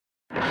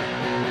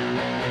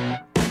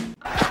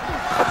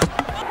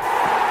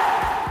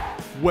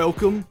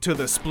Welcome to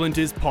the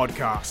Splinters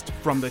podcast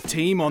from the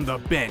team on the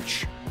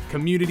bench.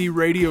 Community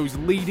radio's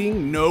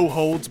leading,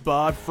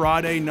 no-holds-barred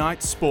Friday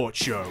night sports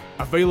show.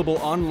 Available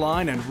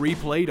online and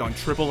replayed on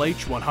Triple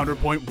H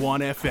 100.1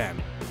 FM.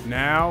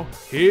 Now,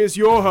 here's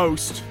your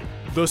host,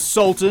 the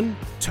Sultan,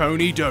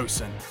 Tony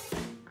Dosen.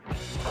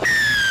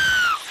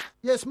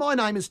 Yes, my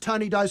name is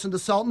Tony Dosen, the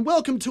Sultan.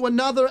 Welcome to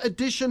another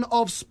edition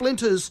of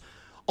Splinters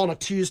on a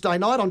Tuesday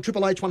night on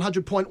Triple H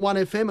 100.1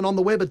 FM and on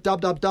the web at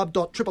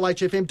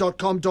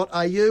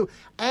www.triplehfm.com.au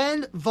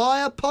and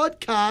via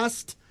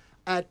podcast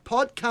at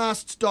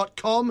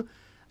podcasts.com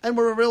and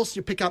wherever else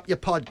you pick up your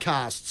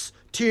podcasts.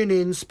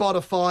 TuneIn,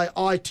 Spotify,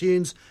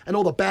 iTunes and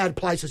all the bad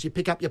places you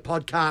pick up your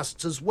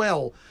podcasts as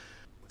well.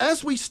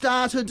 As we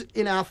started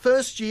in our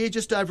first year,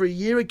 just over a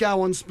year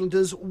ago on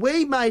Splinters,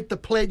 we made the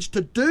pledge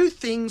to do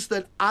things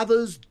that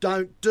others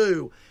don't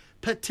do,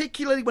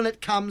 particularly when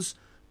it comes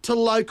to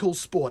local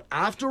sport.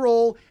 After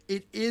all,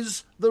 it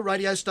is the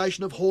radio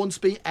station of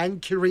Hornsby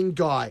and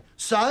Ku-ring-gai.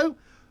 So,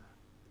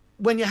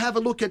 when you have a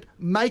look at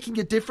making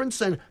a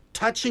difference and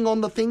touching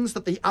on the things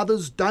that the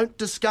others don't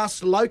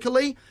discuss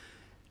locally,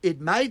 it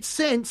made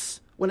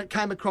sense when it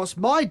came across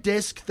my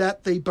desk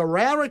that the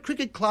Berowra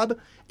Cricket Club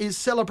is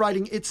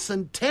celebrating its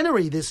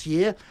centenary this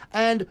year,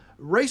 and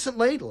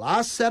recently,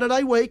 last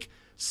Saturday week,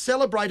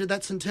 celebrated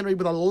that centenary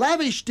with a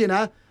lavish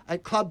dinner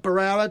at Club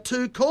Berowra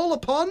to call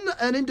upon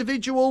an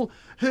individual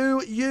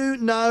who you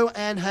know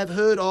and have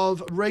heard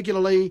of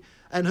regularly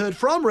and heard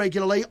from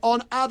regularly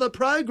on other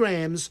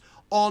programs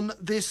on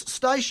this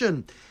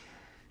station.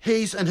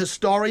 He's an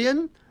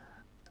historian,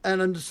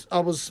 and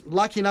I was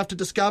lucky enough to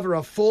discover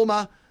a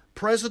former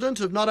president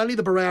of not only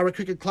the Berowra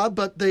Cricket Club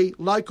but the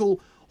local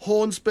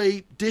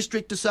Hornsby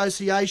District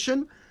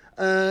Association.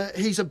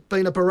 He's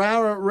been a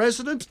Berowra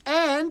resident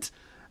and,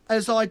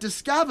 as I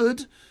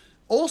discovered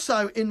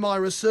also in my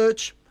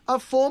research, a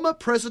former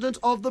president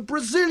of the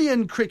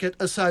Brazilian Cricket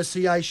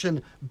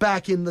Association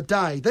back in the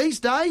day.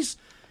 These days,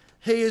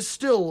 he is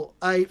still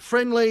a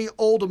friendly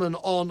alderman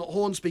on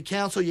Hornsby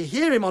Council. You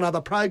hear him on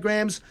other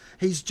programs.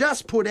 He's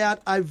just put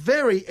out a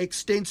very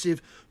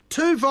extensive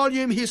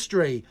 2-volume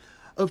history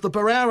of the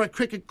Berowra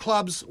Cricket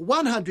Club's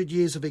 100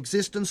 years of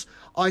existence.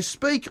 I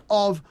speak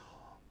of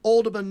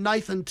Alderman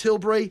Nathan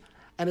Tilbury,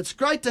 and it's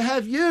great to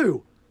have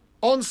you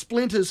on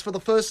Splinters for the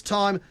first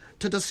time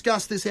to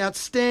discuss this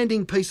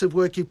outstanding piece of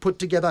work you've put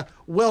together.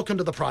 Welcome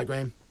to the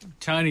program.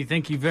 Tony,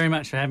 thank you very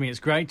much for having me. It's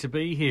great to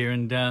be here,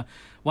 and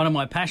one of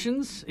my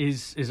passions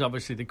is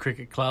obviously the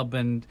cricket club,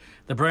 and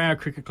the Berowra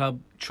Cricket Club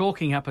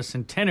chalking up a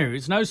centenary.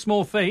 It's no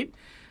small feat.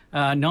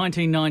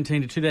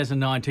 1919 to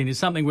 2019 is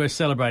something worth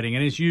celebrating,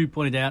 and as you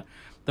pointed out,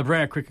 the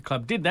Berowra Cricket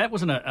Club did that. It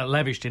wasn't a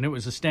lavish dinner, it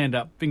was a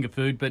stand-up finger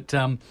food, but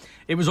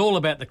it was all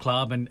about the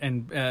club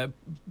and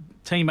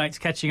teammates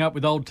catching up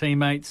with old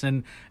teammates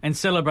and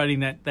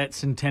celebrating that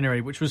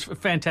centenary, which was a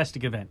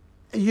fantastic event.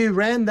 You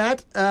ran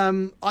that,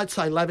 I'd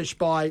say lavish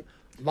by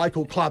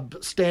local club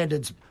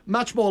standards,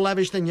 much more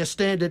lavish than your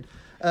standard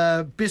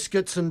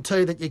biscuits and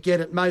tea that you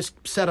get at most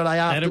Saturday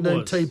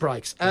afternoon tea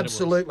breaks.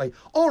 Absolutely.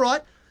 All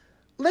right,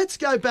 let's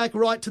go back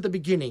right to the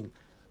beginning.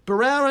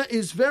 Berowra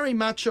is very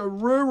much a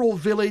rural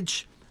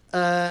village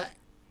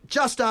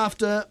just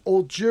after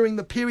or during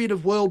the period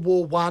of World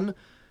War I,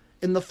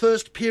 in the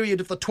first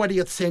period of the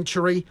 20th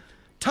century.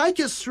 Take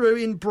us through,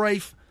 in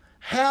brief,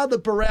 how the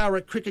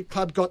Berowra Cricket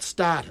Club got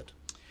started.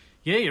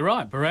 Yeah, you're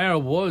right. Berowra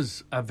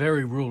was a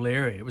very rural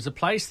area. It was a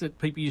place that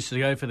people used to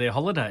go for their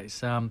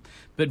holidays,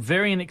 but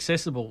very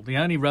inaccessible. The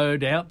only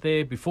road out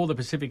there before the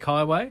Pacific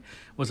Highway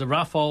was a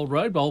rough old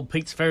road, old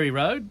Pete's Ferry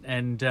Road,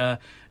 and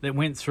that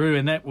went through,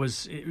 and that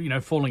was,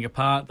 falling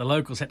apart. The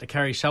locals had to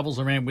carry shovels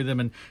around with them,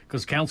 and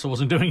because council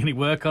wasn't doing any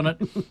work on it.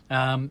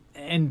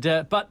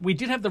 But we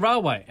did have the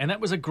railway, and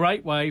that was a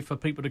great way for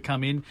people to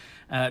come in,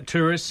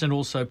 tourists, and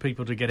also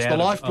people to get out. It's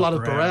the lifeblood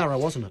of Berowra,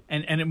 wasn't it?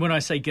 And when I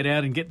say get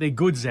out and get their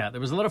goods out,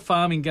 there was a lot of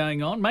farming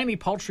going on, mainly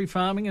poultry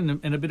farming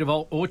and a bit of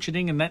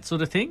orcharding and that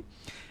sort of thing.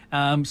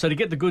 So to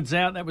get the goods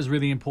out, that was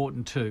really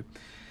important too.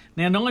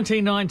 Now,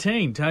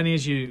 1919, Tony,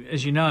 as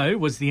you know,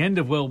 was the end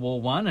of World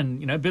War I,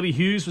 and Billy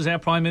Hughes was our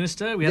Prime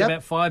Minister. We had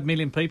about 5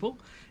 million people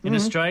in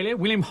Australia.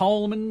 William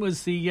Holman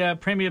was the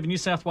Premier of New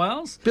South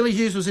Wales. Billy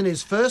Hughes was in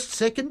his first,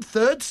 second,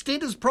 third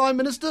stint as Prime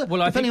Minister,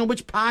 depending on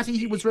which party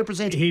he was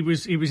representing. He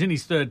was in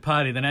his third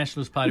party, the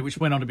Nationalist Party, which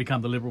went on to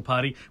become the Liberal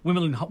Party.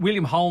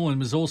 William Holman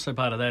was also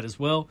part of that as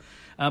well.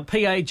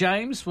 P.A.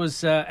 James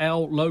was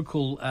our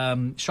local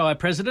Shire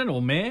President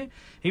or Mayor.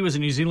 He was a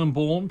New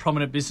Zealand-born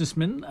prominent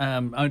businessman,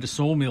 owned a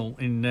sawmill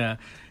in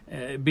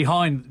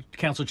behind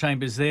council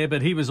chambers there,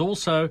 but he was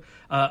also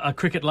a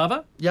cricket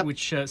lover,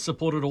 which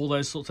supported all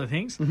those sorts of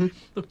things. Mm-hmm.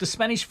 Look, the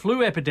Spanish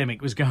flu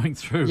epidemic was going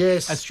through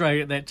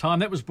Australia at that time.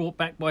 That was brought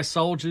back by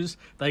soldiers.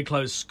 They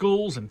closed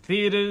schools and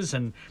theatres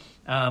and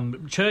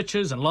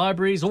churches and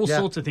libraries, all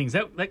sorts of things.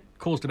 That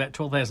caused about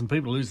 12,000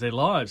 people to lose their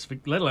lives,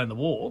 let alone the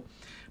war.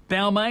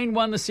 Balmain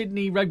won the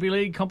Sydney Rugby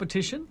League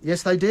competition.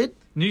 Yes, they did.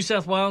 New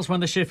South Wales won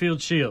the Sheffield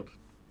Shield.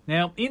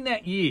 Now, in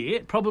that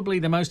year, probably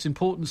the most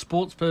important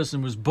sports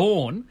person was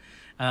born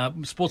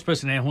sports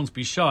person in our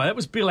Hornsby Shire. That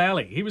was Bill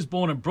Alley. He was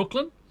born in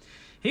Brooklyn.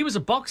 He was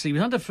a boxer. He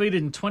was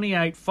undefeated in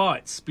 28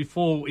 fights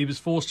before he was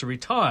forced to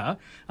retire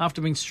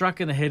after being struck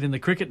in the head in the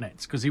cricket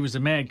nets because he was a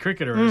mad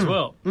cricketer as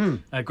well.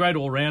 A great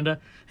all-rounder.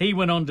 He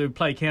went on to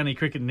play county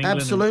cricket in England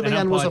Absolutely,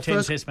 and was a 10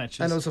 first test matches.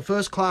 And was a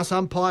first-class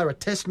umpire, a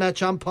test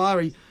match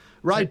umpire.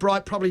 Ray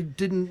Bright probably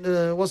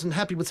wasn't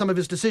happy with some of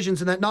his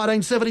decisions in that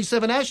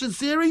 1977 Ashes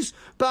series,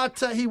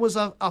 but he was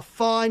a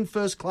fine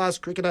first-class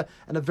cricketer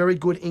and a very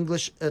good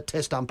English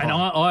test umpire.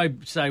 And I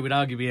say would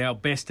arguably our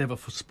best ever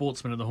for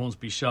sportsman in the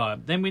Hornsby Shire.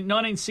 Then in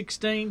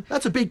 1916...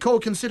 That's a big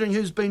call considering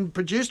who's been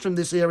produced from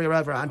this area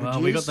over 100 years.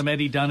 Well, we got the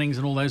Matty Dunnings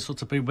and all those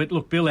sorts of people. But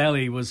look, Bill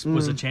Alley was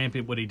a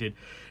champion at what he did.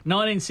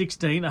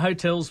 1916, the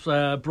hotels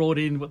brought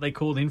in what they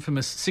call the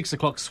infamous 6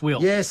 o'clock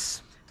swill.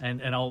 Yes.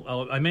 And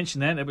I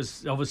mentioned that. It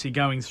was obviously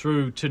going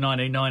through to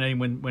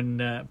 1919 when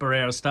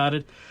Barrera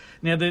started.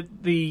 Now,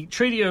 the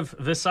Treaty of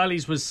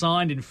Versailles was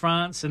signed in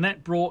France, and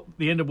that brought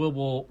the end of World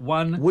War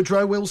I.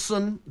 Woodrow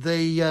Wilson,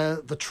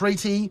 the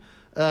treaty,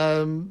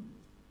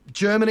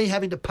 Germany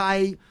having to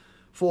pay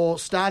for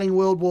starting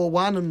World War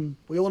I, and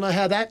we all know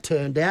how that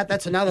turned out.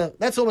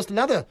 That's almost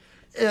another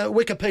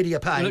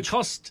Wikipedia page. Well, it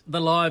cost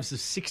the lives of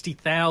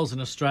 60,000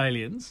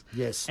 Australians.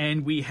 Yes.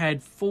 And we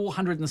had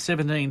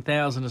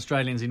 417,000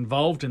 Australians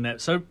involved in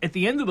that. So at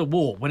the end of the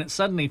war, when it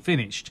suddenly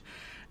finished,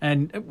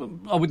 and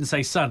I wouldn't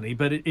say suddenly,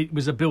 but it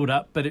was a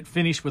build-up, but it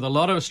finished with a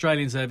lot of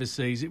Australians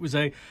overseas. It was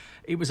a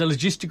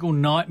logistical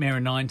nightmare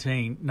in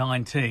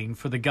 1919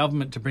 for the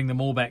government to bring them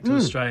all back to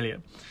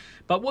Australia.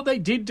 But what they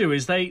did do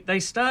is they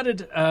started,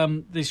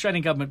 the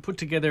Australian government put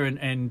together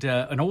and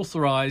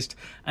authorised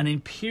an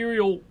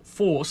Imperial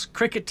Force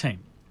cricket team.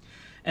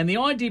 And the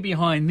idea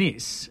behind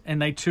this,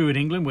 and they toured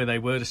England where they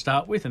were to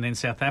start with, and then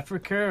South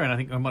Africa, and I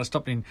think they might have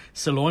stopped in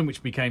Ceylon,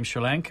 which became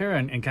Sri Lanka,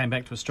 and came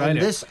back to Australia.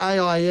 And this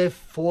AIF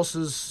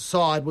Forces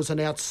side was an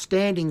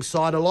outstanding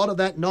side. A lot of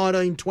that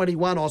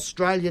 1921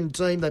 Australian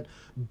team that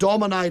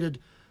dominated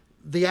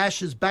the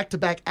Ashes,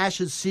 back-to-back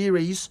Ashes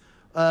series,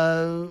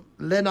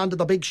 led under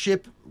the big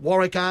ship,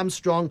 Warwick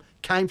Armstrong,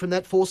 came from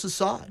that Forces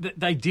side.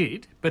 They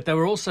did, but they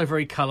were also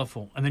very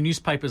colourful, and the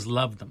newspapers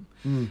loved them.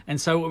 And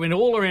so, I mean,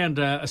 all around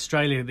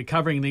Australia, they're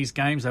covering these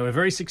games. They were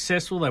very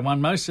successful. They won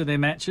most of their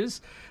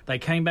matches. They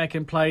came back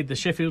and played the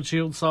Sheffield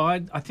Shield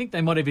side. I think they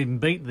might have even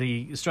beat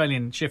the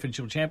Australian Sheffield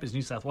Shield champions,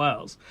 New South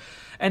Wales.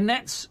 And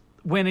that's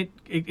when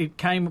it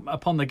came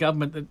upon the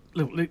government that,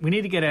 look, we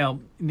need to get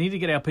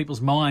our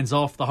people's minds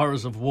off the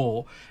horrors of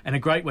war, and a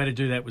great way to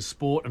do that was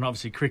sport, and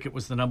obviously cricket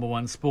was the number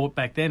one sport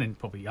back then, and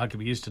probably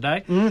arguably used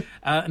today.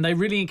 And they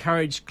really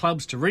encouraged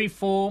clubs to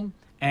reform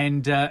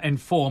and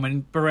form,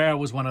 and Barrera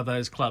was one of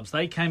those clubs.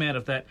 They came out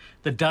of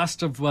the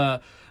dust of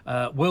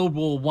World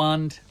War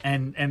I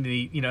and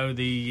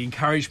the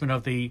encouragement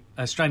of the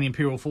Australian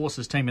Imperial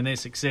Forces team and their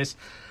success.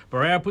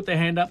 Barrera put their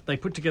hand up. They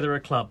put together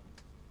a club.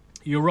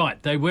 You're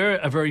right. They were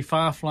a very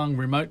far-flung,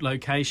 remote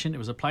location. It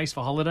was a place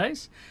for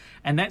holidays,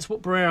 and that's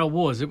what Barrera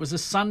was. It was a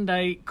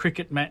Sunday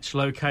cricket match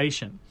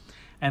location.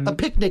 And a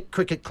picnic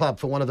cricket club,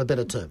 for want of a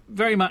better term.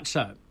 Very much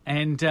so.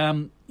 And, I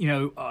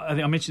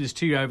mentioned this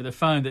to you over the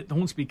phone, that the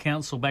Hornsby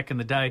Council back in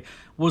the day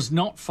was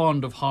not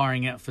fond of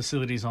hiring out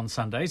facilities on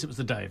Sundays. It was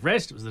the day of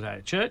rest. It was the day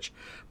of church.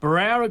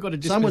 Barrera got a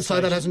dispensation. Some would say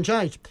that hasn't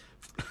changed.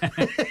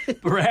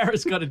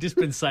 Barrera's got a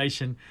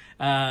dispensation,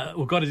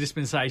 got a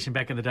dispensation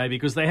back in the day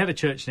because they had a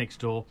church next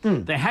door.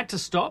 They had to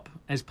stop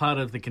as part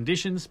of the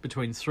conditions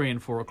between 3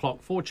 and 4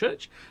 o'clock for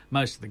church.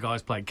 Most of the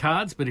guys played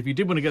cards, but if you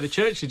did want to go to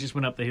church, you just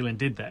went up the hill and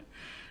did that.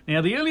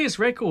 Now, the earliest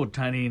record,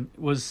 Tony,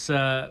 was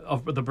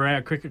of the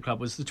Barrera Cricket Club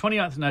was the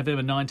 29th of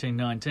November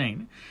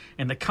 1919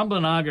 in the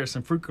Cumberland Argus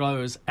and Fruit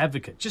Growers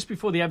Advocate, just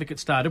before the Advocate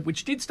started,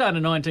 which did start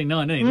in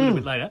 1919, a little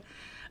bit later.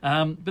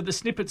 But the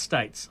snippet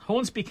states,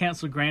 Hornsby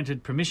Council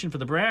granted permission for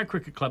the Barrera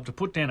Cricket Club to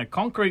put down a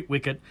concrete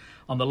wicket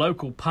on the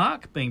local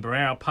park, being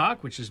Barrera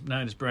Park, which is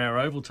known as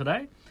Barrera Oval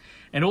today,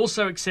 and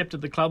also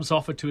accepted the club's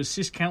offer to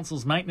assist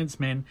council's maintenance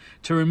men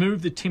to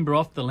remove the timber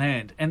off the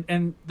land.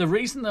 And the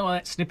reason though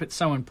that snippet's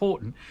so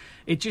important,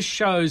 it just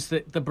shows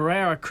that the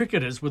Barrera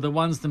cricketers were the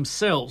ones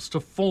themselves to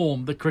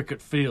form the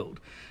cricket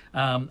field.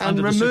 And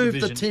remove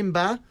the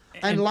timber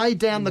and lay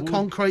down the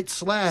concrete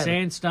slab.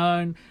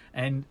 Sandstone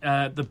and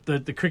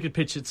the cricket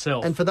pitch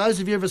itself. And for those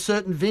of you of a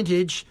certain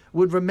vintage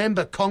would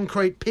remember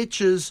concrete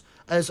pitches,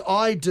 as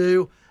I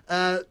do,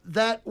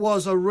 that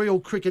was a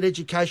real cricket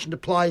education to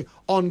play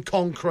on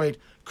concrete.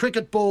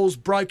 Cricket balls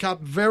broke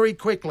up very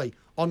quickly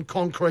on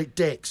concrete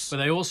decks. But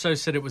they also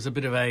said it was a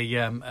bit of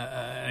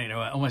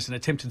almost an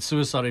attempted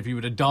suicide if you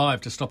were to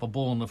dive to stop a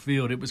ball on the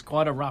field. It was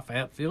quite a rough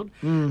outfield,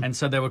 and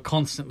so they were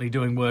constantly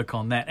doing work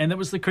on that. And it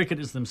was the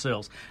cricketers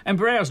themselves. And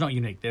Barrera's not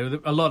unique. There were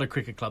a lot of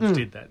cricket clubs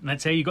did that, and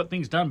that's how you got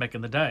things done back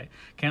in the day.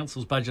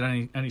 Council's budget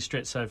only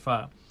stretched so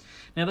far.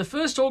 Now, the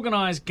first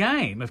organised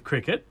game of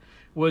cricket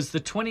was the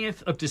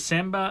 20th of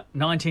December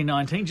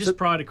 1919, just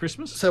prior to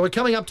Christmas. So we're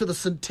coming up to the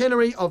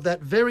centenary of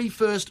that very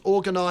first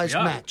organised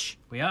match.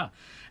 We are.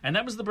 And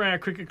that was the Barrera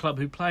Cricket Club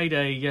who played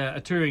a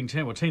touring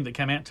team that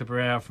came out to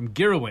Barrera from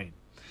Girraween.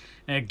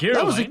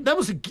 Girraween,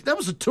 that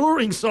was a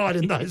touring side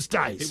in those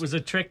days. it was a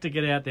trek to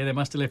get out there. They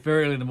must have left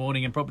very early in the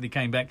morning and probably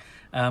came back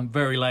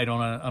very late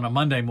on a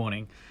Monday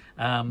morning.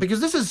 Because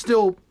this is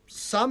still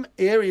some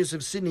areas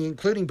of Sydney,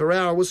 including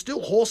Barara, was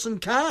still horse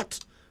and cart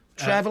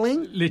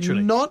travelling.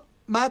 Literally. Not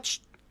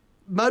much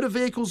motor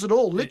vehicles at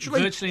all.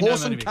 Literally Virtually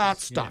horse no and motor cart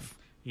vehicles. stuff.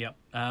 Yep.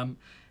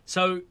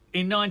 So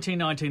in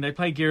 1919, they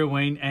played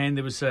Girraween, and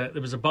there was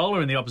a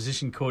bowler in the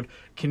opposition called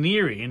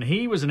Canary, and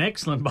he was an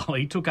excellent bowler.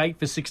 He took 8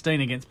 for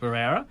 16 against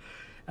Barara.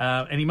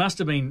 And he must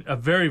have been a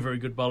very, very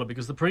good bowler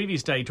because the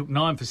previous day he took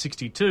 9 for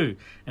 62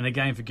 in a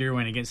game for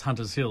Girraween against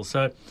Hunters Hill.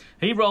 So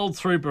he rolled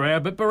through Barara,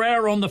 but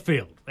Barara on the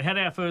field. They had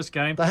our first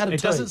game.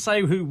 It doesn't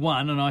say who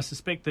won, and I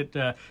suspect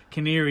that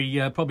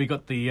Canary probably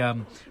got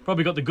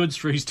the goods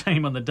for his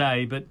team on the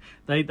day, but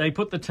they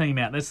put the team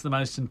out. That's the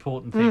most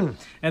important thing.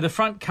 Now, the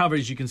front cover,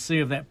 as you can see,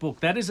 of that book,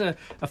 that is a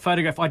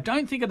photograph. I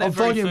don't think of that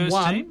very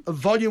first team. Of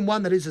volume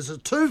 1, that is. It's a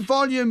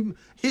 2-volume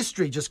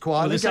history, just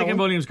quietly. Well, the second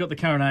volume's got the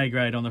current A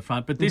grade on the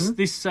front, but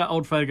this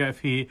old photograph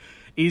here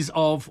is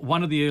of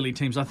one of the early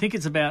teams. I think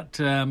it's about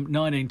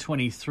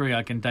 1923,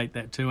 I can date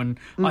that to, and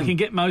I can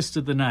get most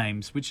of the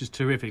names, which is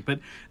terrific. But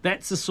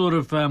that's the sort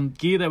of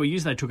gear they were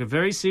using. They took it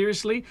very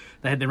seriously.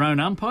 They had their own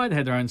umpire, they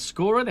had their own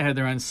scorer, they had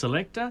their own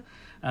selector.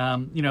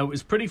 It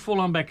was pretty full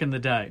on back in the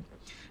day.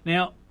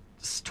 Now,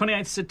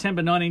 28th September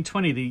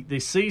 1920, the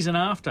season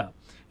after,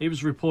 it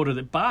was reported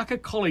that Barker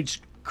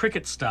College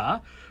cricket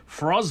star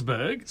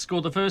Frosberg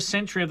scored the first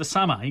century of the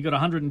summer. He got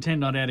 110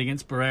 not out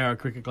against Barara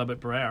Cricket Club at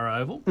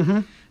Barara Oval.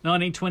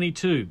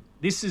 1922.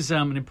 This is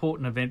an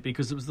important event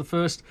because it was the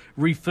first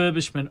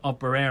refurbishment of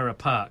Barara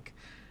Park.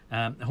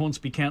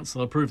 Hornsby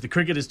Council approved the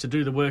cricketers to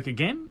do the work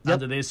again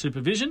under their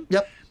supervision.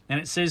 And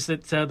it says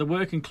that the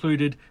work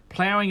included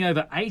ploughing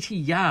over 80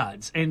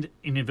 yards and,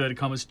 in inverted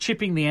commas,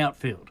 chipping the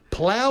outfield.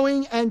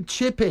 Ploughing and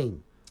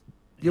chipping.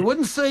 You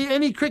wouldn't see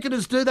any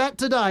cricketers do that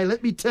today,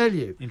 let me tell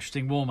you.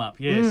 Interesting warm-up,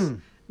 yes.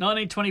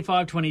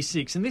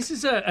 1925-26, and this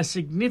is a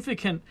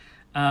significant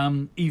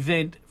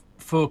event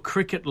for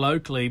cricket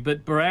locally,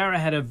 but Barara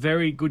had a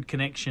very good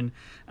connection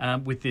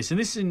with this. And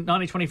this is in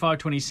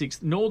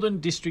 1925-26, Northern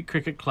District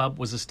Cricket Club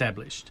was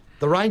established.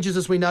 The Rangers,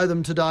 as we know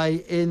them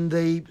today, in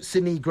the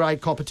Sydney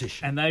grade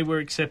competition. And they were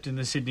accepted in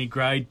the Sydney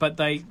grade, but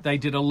they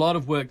did a lot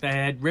of work. They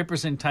had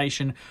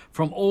representation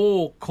from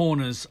all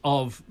corners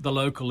of the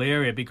local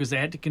area because they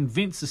had to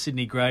convince the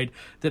Sydney grade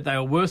that they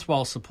were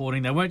worthwhile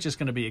supporting. They weren't just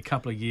going to be a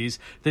couple of years,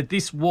 that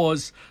this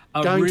was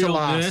a real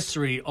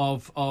nursery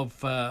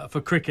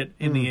for cricket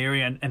in the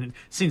area. And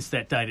since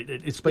that date,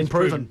 it's been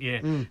proven.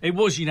 It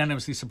was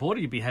unanimously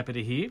supported, you'd be happy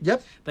to hear.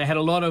 They had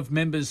a lot of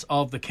members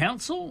of the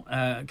council,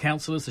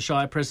 councillors, the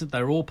Shire President.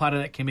 They were all part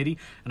of that committee,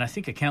 and I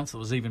think a councillor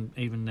was even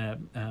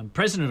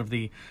president of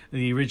the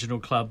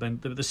original club,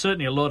 and there's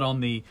certainly a lot on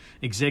the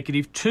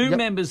executive. Two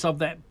members of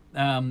that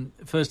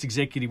first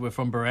executive were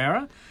from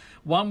Barara.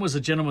 One was a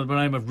gentleman by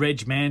the name of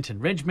Reg Manton.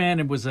 Reg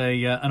Manton was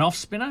an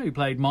off-spinner who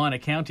played minor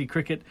county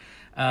cricket,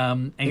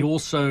 and he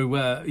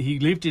also he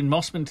lived in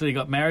Mossman until he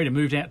got married and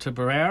moved out to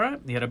Barara.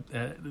 He had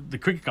the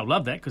cricket club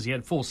loved that because he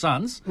had 4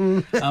 sons.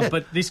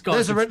 But this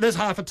guy, there's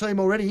half a team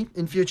already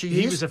in future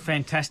years. He was a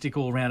fantastic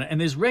all-rounder,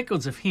 and there's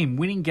records of him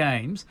winning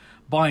games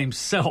by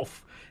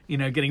himself.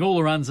 Getting all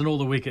the runs and all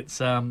the wickets,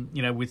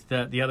 with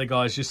the other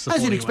guys just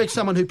supporting. As you'd expect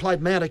someone who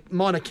played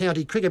minor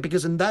county cricket,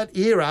 because in that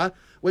era,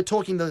 we're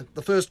talking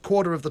the first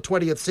quarter of the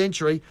 20th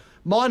century,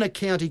 minor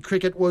county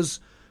cricket was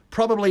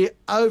probably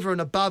over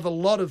and above a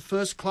lot of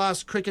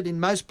first-class cricket in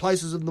most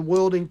places in the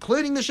world,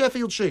 including the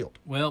Sheffield Shield.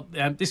 Well,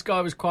 this guy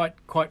was quite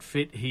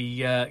fit. He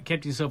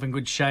kept himself in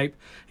good shape.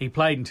 He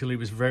played until he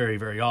was very,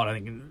 very old. I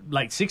think in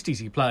late 60s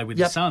he played with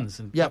his sons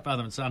and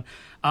father and son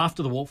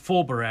after the war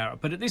for Barara.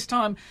 But at this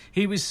time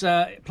he was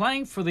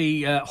playing for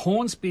the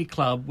Hornsby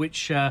Club,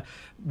 which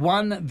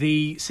won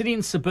the City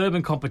and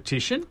Suburban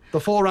competition. The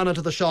forerunner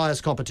to the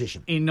Shires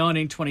competition. In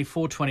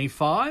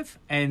 1924-25,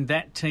 and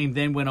that team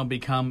then went on to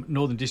become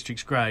Northern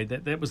Districts grade.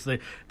 That was the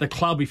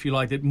club, if you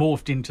like, that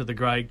morphed into the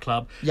grade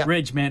club.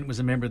 Reg Manton was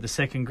a member of the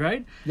second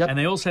grade. And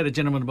they also had a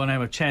gentleman by the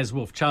name of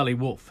Charlie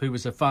Wolfe, who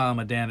was a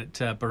farmer down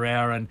at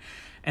Barara.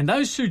 And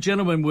those two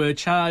gentlemen were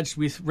charged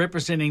with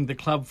representing the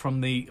club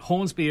from the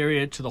Hornsby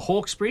area to the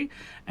Hawkesbury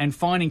and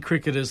finding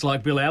cricketers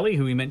like Bill Alley,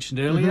 who we mentioned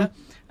earlier.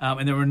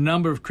 And there were a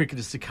number of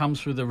cricketers to come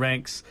through the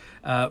ranks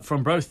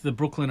from both the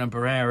Brooklyn and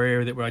Barara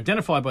area that were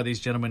identified by these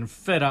gentlemen and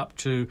fed up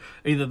to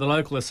either the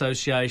local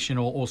association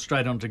or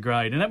straight onto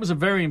grade. And that was a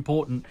very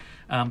important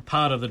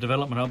part of the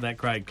development of that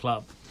grade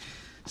club.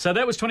 So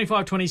that was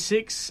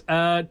 25-26.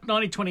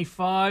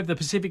 1925, the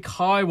Pacific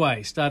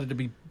Highway started to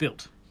be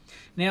built.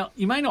 Now,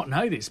 you may not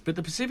know this, but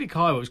the Pacific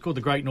Highway was called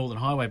the Great Northern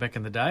Highway back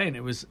in the day, and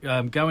it was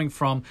going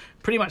from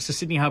pretty much the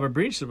Sydney Harbour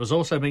Bridge that was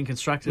also being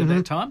constructed at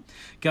that time,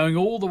 going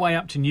all the way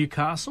up to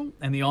Newcastle,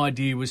 and the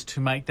idea was to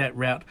make that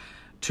route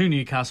to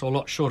Newcastle a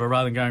lot shorter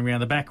rather than going around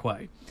the back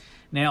way.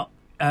 Now,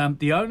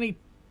 the only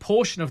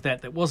portion of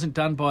that wasn't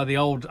done by the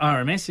old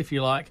RMS, if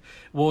you like,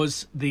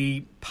 was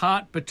the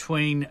part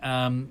between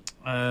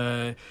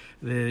the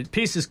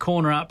Pierce's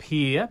Corner up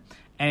here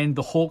and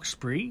the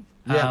Hawkesbury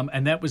Yeah.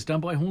 And that was done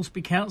by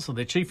Hornsby Council.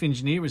 Their chief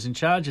engineer was in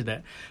charge of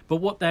that. But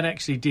what that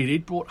actually did,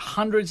 it brought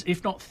hundreds,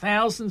 if not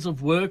thousands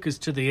of workers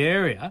to the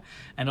area,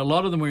 and a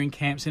lot of them were in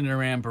camps in and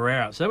around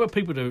Barara. So there were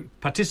people who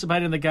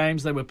participated in the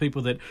games, there were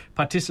people that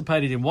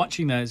participated in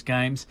watching those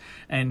games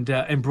and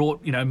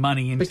brought,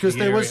 money into because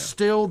the area. there was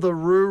still the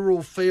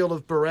rural feel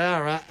of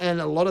Barara and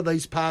a lot of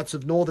these parts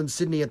of northern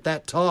Sydney at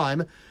that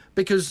time,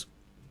 because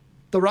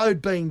the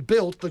road being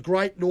built, the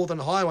Great Northern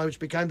Highway, which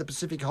became the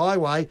Pacific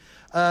Highway,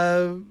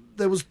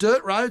 there was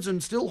dirt roads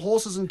and still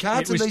horses and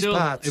carts in these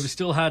parts. It was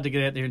still hard to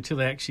get out there until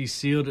they actually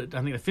sealed it.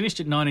 I think they finished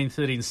it in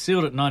 1930 and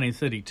sealed it in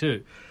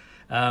 1932.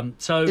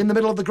 So in the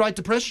middle of the Great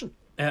Depression.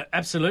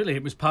 Absolutely,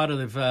 it was part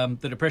of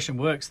the Depression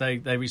works. They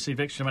received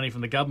extra money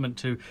from the government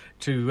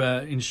to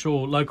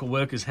ensure local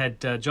workers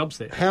had jobs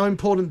there. How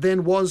important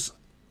then was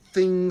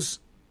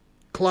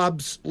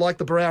clubs like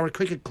the Barara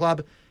Cricket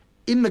Club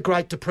in the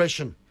Great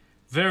Depression?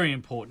 Very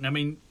important. I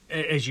mean,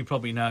 as you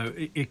probably know,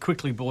 it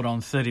quickly brought on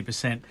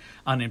 30%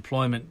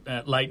 unemployment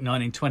late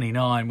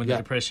 1929 when the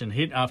Depression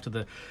hit after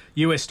the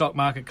US stock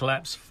market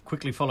collapse,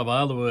 quickly followed by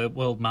other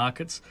world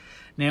markets.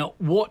 Now,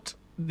 what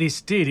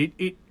this did,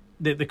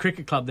 the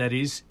cricket club, that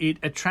is, it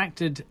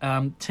attracted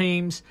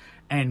teams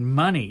and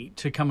money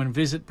to come and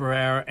visit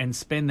Barara and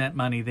spend that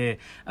money there.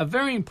 A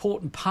very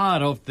important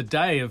part of the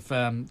day of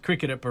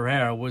cricket at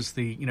Barara was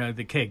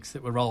the kegs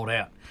that were rolled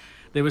out.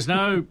 There was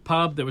no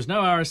pub, there was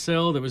no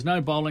RSL, there was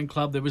no bowling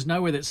club, there was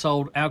nowhere that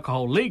sold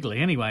alcohol legally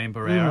anyway in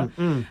Barara.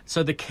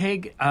 So the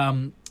keg,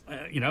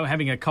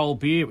 having a cold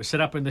beer, it was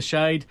set up in the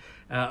shade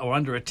or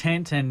under a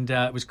tent, and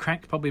it was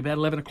cracked probably about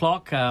 11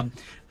 o'clock.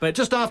 But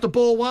just after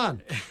ball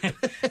one.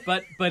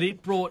 but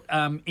it brought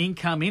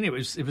income in. It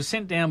was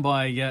sent down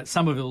by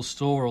Somerville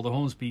Store or the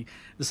Hornsby.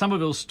 The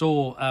Somerville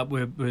Store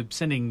were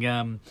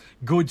sending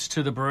goods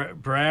to the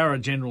Barara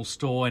General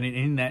Store, and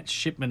in that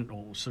shipment,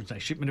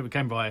 it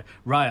came by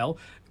rail,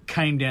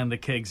 came down the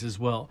kegs as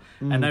well.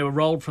 And they were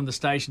rolled from the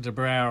station to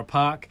Barara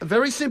Park. A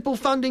very simple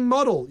funding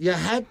model. You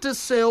had to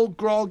sell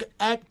grog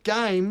at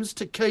games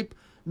to keep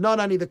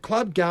not only the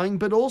club going,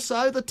 but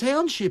also the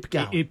township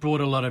going. It brought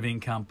a lot of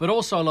income, but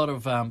also a lot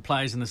of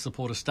players and the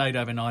supporters stayed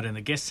overnight in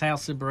the guest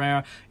house in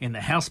Barara, in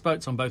the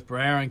houseboats on both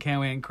Barara and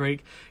Cowan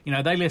Creek.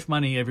 They left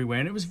money everywhere,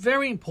 and it was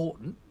very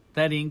important,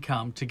 that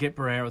income, to get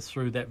Barara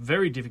through that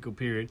very difficult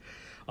period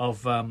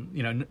of,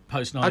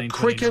 post-1929. A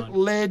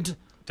cricket-led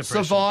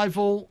Depression.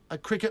 Survival, a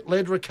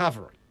cricket-led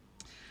recovery.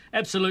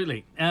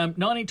 Absolutely.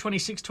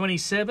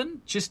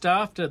 1926-27, just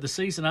after the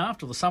season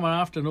after, the summer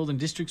after Northern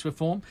Districts were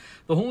formed,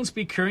 the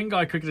Hornsby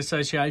Ku-ring-gai Cricket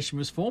Association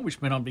was formed, which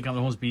went on to become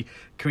the Hornsby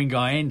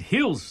Ku-ring-gai and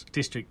Hills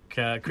District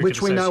Cricket Association.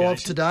 Which we know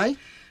of today.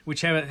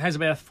 Which has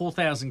about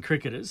 4,000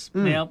 cricketers.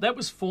 Now, that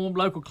was formed,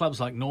 local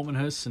clubs like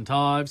Normanhurst, St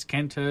Ives,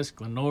 Kenthurst,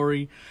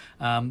 Glenorrey,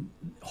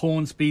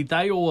 Hornsby,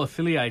 they all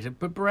affiliated,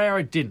 but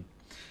Barara didn't.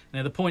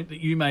 Now, the point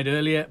that you made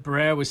earlier,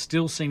 Barara was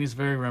still seen as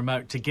very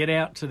remote. To get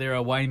out to their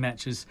away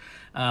matches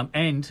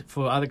and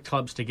for other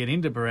clubs to get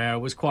into Barara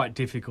was quite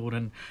difficult.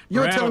 And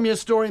you were telling me a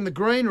story in the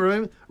green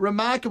room,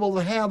 remarkable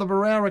how the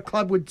Barara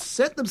club would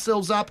set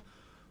themselves up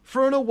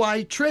for an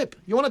away trip.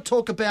 You want to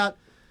talk about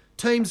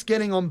teams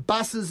getting on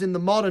buses in the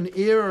modern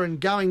era and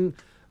going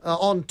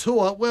on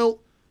tour? Well,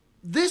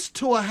 this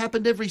tour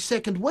happened every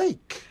second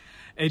week.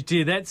 It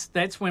did.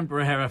 That's when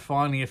Barara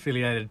finally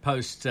affiliated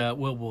post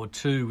World War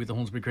II with the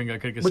Hornsby Ku-ring-gai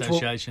Cricket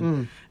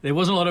Association. There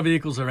wasn't a lot of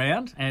vehicles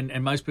around,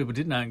 and most people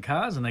didn't own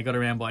cars, and they got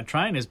around by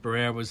train, as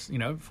Barara was,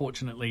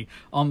 fortunately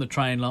on the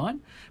train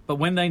line. But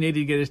when they needed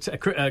to get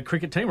a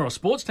cricket team, or a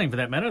sports team for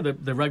that matter,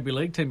 the rugby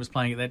league team was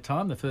playing at that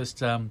time, the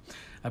first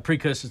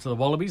precursors to the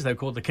Wallabies. They were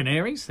called the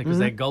Canaries because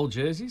they had gold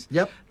jerseys.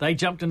 Yep. They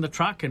jumped in the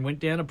truck and went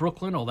down to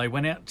Brooklyn, or they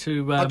went out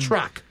to... a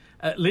truck?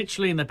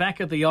 Literally in the back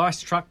of the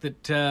ice truck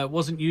that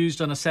wasn't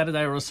used on a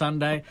Saturday or a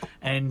Sunday,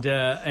 and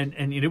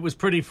it was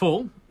pretty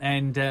full,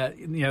 and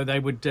they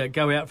would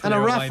go out for and their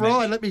a rough away ride,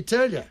 match. let me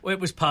tell you. Well, it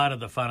was part of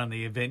the fun and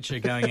the adventure,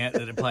 going out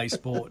there to play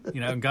sport,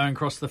 and going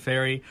across the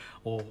ferry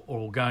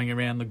or going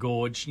around the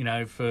gorge,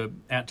 for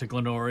out to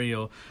Glenorrey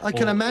or. I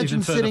can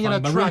imagine sitting in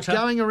a truck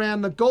going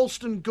around the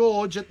Galston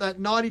Gorge at that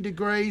 90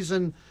 degrees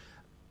and.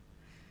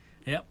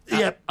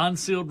 Yep.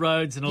 Unsealed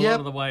roads and a lot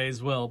of the way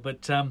as well,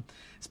 but.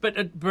 But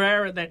at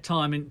Barara at that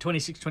time, in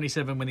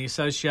 26-27, when the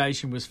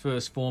association was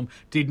first formed,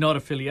 did not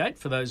affiliate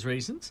for those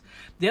reasons.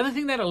 The other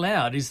thing that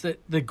allowed is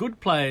that the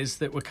good players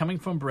that were coming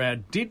from Barara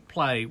did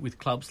play with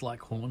clubs like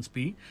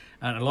Hornsby,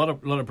 and a lot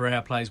of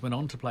Barara players went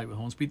on to play with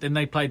Hornsby. Then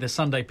they played the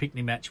Sunday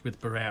picnic match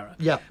with Barara.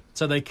 Yeah.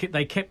 So they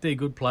kept their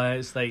good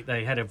players.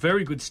 They had a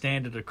very good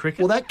standard of cricket.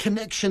 Well, that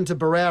connection to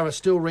Barara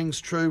still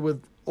rings true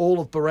with all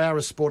of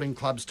Barara's sporting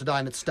clubs today,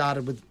 and it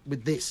started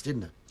with this,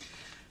 didn't it?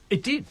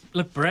 It did.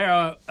 Look,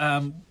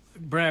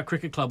 Barara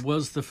Cricket Club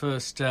was the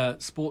first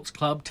sports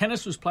club.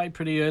 Tennis was played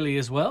pretty early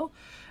as well.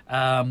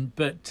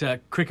 but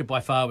cricket by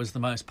far was the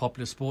most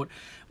popular sport.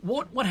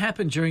 What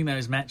happened during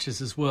those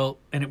matches as well,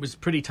 and it was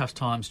pretty tough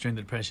times during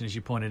the Depression, as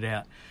you pointed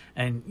out,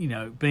 and, you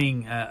know,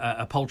 being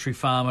a poultry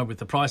farmer with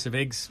the price of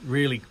eggs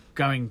really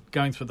going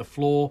through the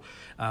floor,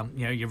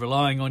 you know, you're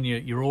relying on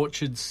your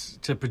orchards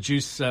to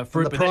produce fruit,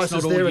 and the but prices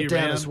that's not there all are year down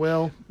round. as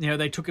well. You know,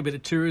 they took a bit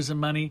of tourism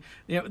money.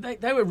 You know,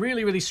 they were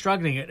really, really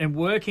struggling and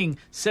working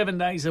 7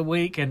 days a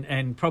week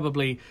and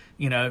probably,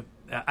 you know,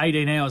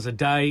 18 hours a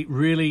day,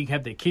 really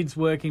have their kids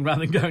working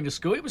rather than going to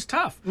school. It was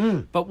tough.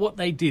 But what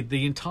they did,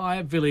 the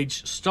entire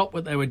village stopped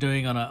what they were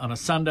doing on a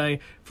Sunday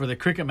for the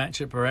cricket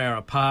match at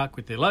Barara Park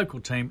with their local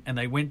team, and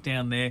they went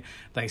down there.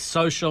 They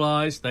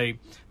socialised.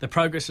 The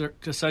Progress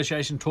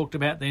Association talked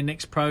about their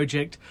next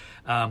project.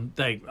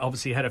 They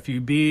obviously had a few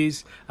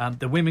beers.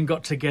 The women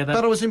got together.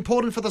 But it was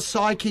important for the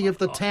psyche of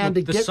the town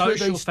to get through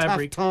these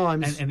tough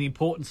times. And the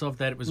importance of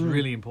that, it was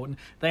really important.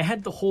 They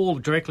had the hall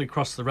directly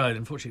across the road.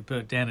 Unfortunately, it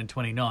burnt down in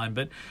 29.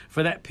 But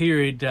for that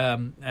period,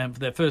 for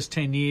the first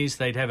 10 years,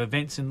 they'd have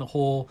events in the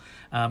hall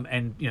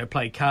and, you know,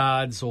 play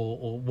cards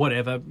or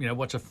whatever, you know,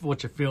 watch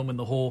a film in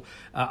the hall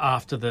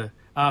after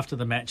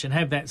the match and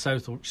have that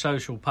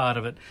social part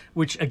of it,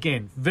 which,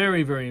 again,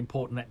 very, very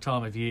important that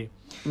time of year.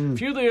 A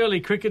few of the early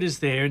cricketers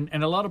there,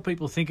 and a lot of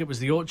people think it was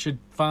the orchard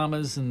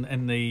farmers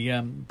and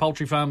the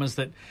poultry farmers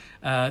that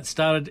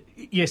started.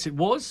 Yes, it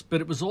was,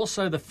 but it was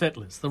also the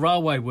fettlers, the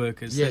railway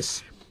workers.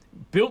 Yes.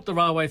 Built the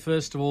railway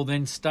first of all,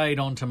 then stayed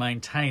on to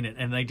maintain it,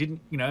 and they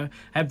didn't, you know,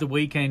 have the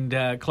weekend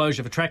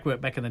closure for track work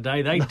back in the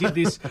day. They did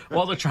this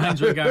while the trains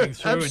were going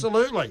through.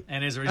 Absolutely.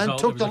 And as a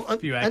result, there was a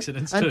few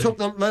accidents and too. took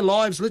their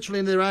lives literally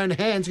in their own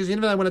hands because you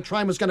never know when a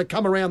train was going to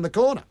come around the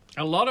corner.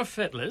 A lot of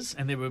fettlers,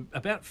 and there were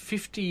about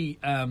 50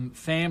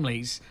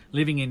 families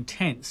living in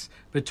tents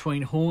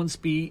between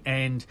Hornsby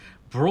and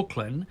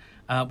Brooklyn,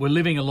 were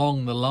living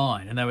along the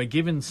line, and they were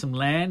given some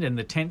land, and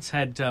the tents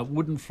had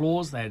wooden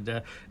floors. They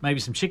had maybe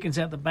some chickens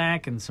out the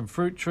back and some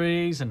fruit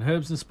trees and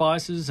herbs and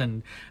spices,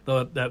 and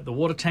the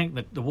water tank,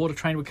 the water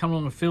train would come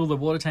along and fill the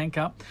water tank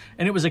up,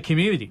 and it was a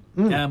community.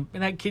 And they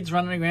had kids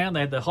running around.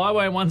 They had the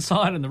highway on one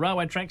side and the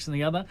railway tracks on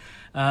the other.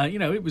 You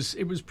know, it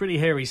was pretty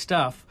hairy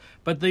stuff.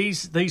 But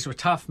these were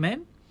tough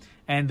men.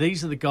 And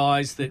these are the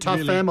guys that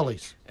Tough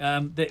families.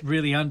 That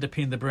really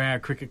underpinned the Barara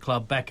Cricket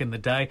Club back in the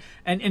day.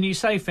 And you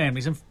say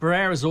families, and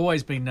Barara has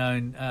always been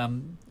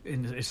known,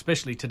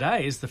 especially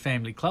today, as the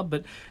family club.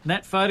 But in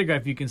that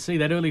photograph, you can see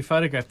that early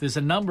photograph, there's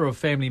a number of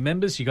family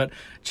members. You've got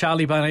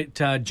Charlie Barnett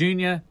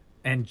Jr.,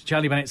 and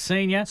Charlie Barnett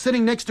Sr.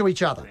 sitting next to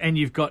each other. And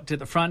you've got at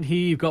the front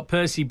here, you've got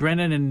Percy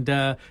Brennan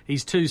and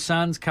his two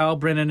sons, Carl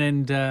Brennan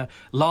and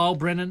Lyle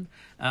Brennan.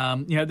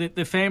 You know,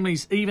 the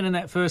families, even in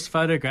that first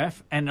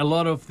photograph, and a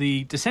lot of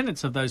the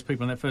descendants of those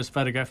people in that first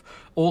photograph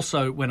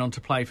also went on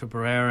to play for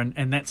Barara,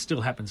 and that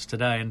still happens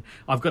today. And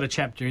I've got a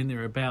chapter in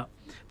there about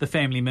the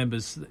family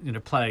members that, you know,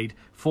 played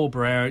for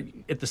Barara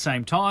at the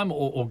same time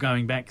or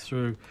going back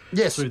through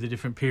through the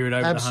different period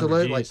over the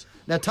 100 years.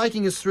 Now,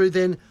 taking us through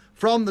then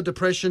from the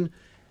Depression,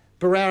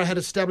 Barara had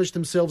established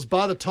themselves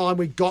by the time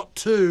we got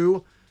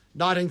to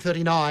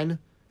 1939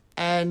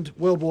 and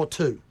World War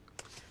II.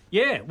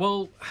 Yeah,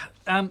 well,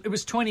 it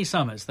was 20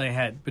 summers they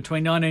had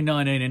between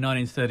 1919 and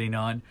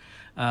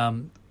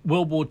 1939.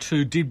 World War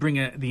II did bring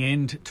the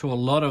end to a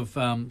lot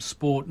of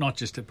sport, not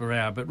just at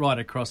Barara, but right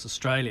across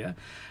Australia.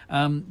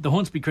 The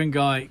Hornsby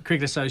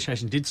Cricket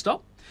Association did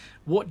stop.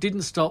 What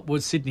didn't stop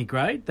was Sydney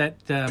Grade.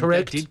 That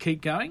did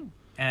keep going.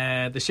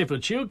 The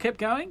Sheffield Shield kept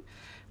going.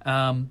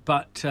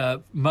 But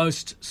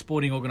most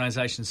sporting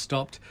organisations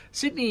stopped.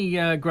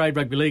 Sydney Grade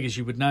Rugby League, as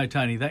you would know,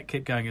 Tony, that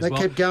kept going as well.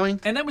 They kept going.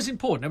 And that was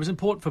important. It was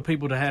important for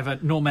people to have a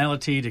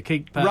normality, to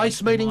keep...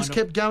 race meetings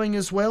kept going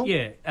as well.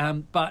 Yeah,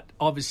 but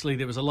obviously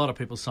there was a lot of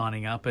people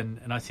signing up,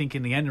 and I think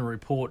in the annual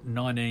report in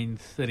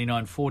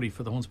 1939-40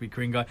 for the Hornsby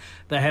Cricket,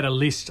 they had a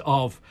list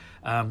of,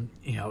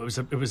 you know,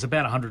 it was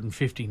about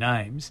 150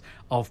 names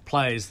of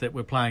players that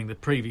were playing the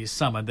previous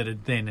summer that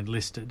had then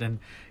enlisted. And,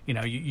 you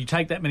know, you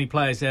take that many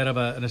players out of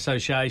an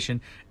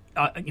association,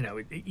 you know,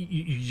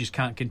 you just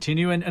can't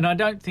continue. And I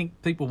don't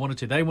think people wanted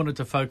to. They wanted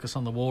to focus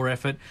on the war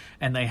effort,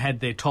 and they had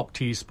their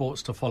top-tier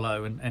sports to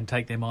follow and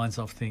take their minds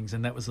off things,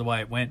 and that was the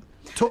way it went.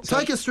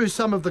 Take us through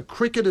some of the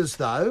cricketers,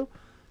 though,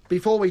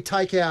 before we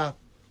take our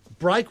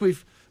break.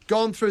 We've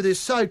gone through this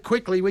so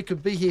quickly, we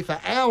could be here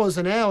for hours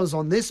and hours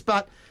on this,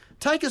 but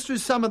take us through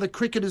some of the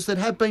cricketers that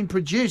have been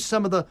produced,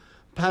 some of the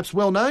perhaps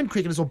well-known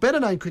cricketers or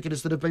better-known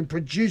cricketers that have been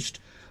produced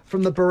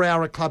from the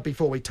Barara Club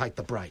before we take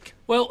the break.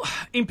 Well,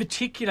 in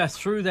particular,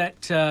 through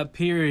that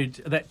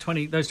period,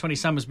 those 20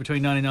 summers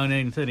between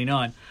 1919 and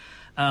 39,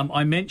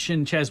 I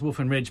mentioned Chas Wolfe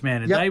and Reg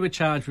Mann, and they were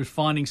charged with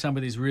finding some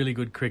of these really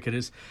good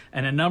cricketers,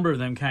 and a number of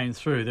them came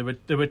through.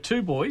 There were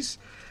two boys,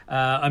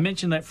 I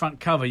mentioned that front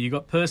cover. You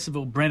got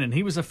Percival Brennan.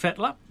 He was a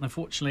fettler.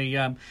 Unfortunately,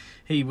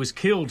 he was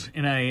killed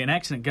in an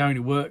accident going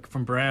to work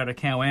from Barrow to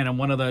Cowan on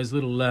one of those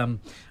little, I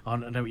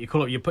don't know what you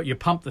call it. You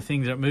pump the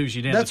thing that moves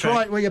you down That's the track.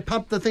 right, where you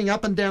pump the thing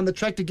up and down the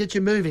track to get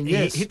you moving,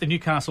 yes. He hit the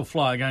Newcastle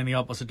Flyer going the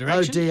opposite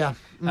direction. Oh,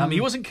 dear.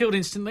 He wasn't killed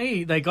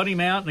instantly. They got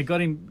him out and they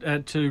got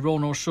him to Royal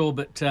North Shore,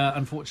 but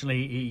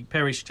unfortunately he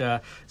perished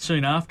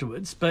soon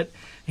afterwards. But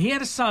he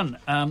had a son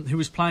who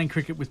was playing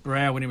cricket with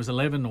Barrow when he was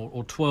 11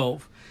 or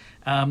 12.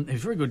 A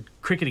very good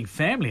cricketing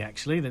family,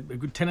 actually. They're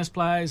good tennis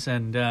players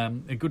and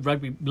good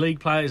rugby league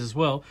players as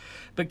well.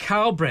 But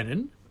Carl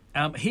Brennan,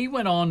 he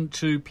went on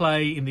to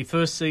play in the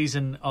first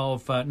season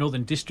of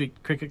Northern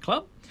District Cricket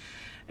Club.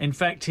 In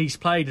fact, he's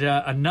played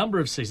a number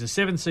of seasons,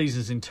 7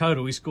 seasons in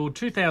total. He scored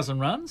 2,000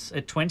 runs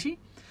at 20,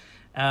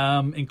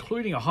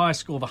 including a high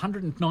score of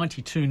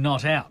 192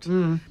 not out.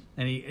 And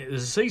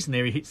there's a season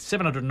there he hit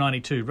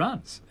 792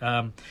 runs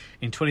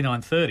in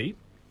 29-30.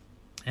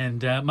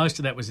 And most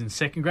of that was in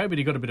second grade, but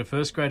he got a bit of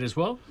first grade as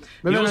well.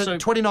 Remember,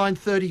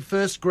 29-30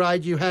 first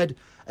grade, you had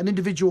an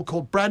individual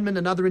called Bradman,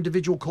 another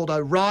individual called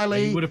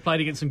O'Reilly. He would have played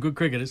against some good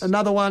cricketers.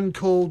 Another one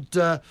called...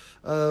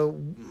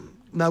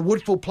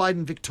 Woodfull played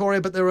in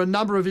Victoria, but there were a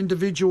number of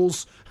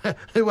individuals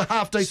who were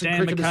half-decent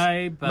cricketers.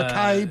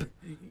 McCabe.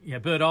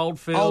 Bert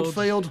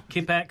Oldfield.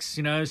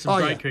 Kipax, some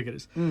great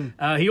cricketers.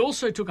 He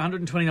also took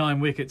 129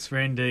 wickets for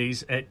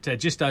NDs at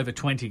just over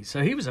 20,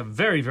 so he was a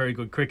very, very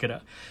good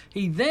cricketer.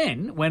 He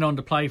then went on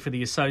to play for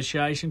the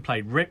association,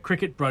 played rep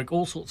cricket, broke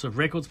all sorts of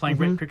records playing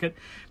rep cricket.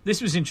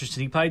 This was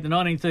interesting. He played the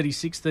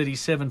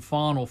 1936-37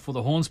 final for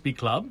the Hornsby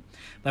Club.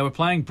 They were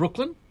playing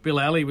Brooklyn. Bill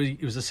Alley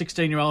was a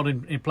 16-year-old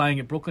in playing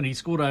at Brooklyn. He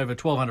scored over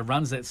 1,200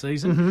 runs that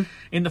season.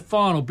 In the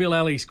final, Bill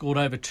Alley scored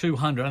over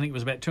 200. I think it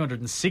was about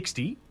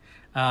 260.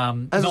 As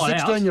a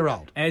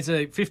 16-year-old. As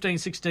a 15,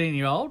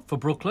 16-year-old for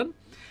Brooklyn.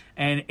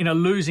 And in a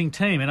losing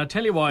team. And I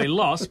tell you why he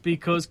lost,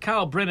 because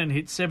Carl Brennan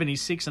hit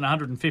 76 and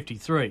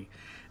 153.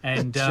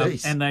 And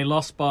they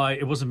lost by,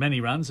 it wasn't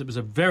many runs, it was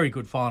a very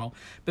good final.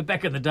 But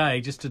back in the day,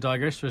 just to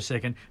digress for a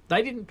second,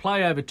 they didn't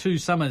play over 2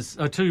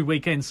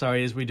 weekends,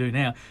 as we do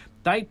now.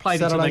 They played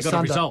Saturday, until they got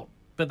Sunday. A result.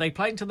 But they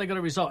played until they got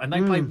a result. And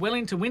they played well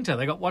into winter.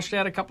 They got washed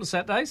out a couple of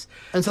Saturdays.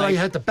 And so they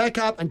had to back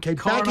up and keep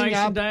backing up.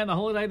 Coronation Day and the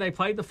holiday, they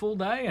played the full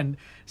day. And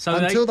so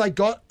until they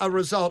got a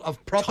result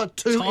of proper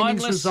 2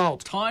 innings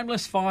result.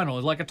 Timeless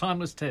final, like a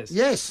timeless test.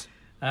 Yes.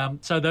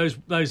 So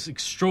those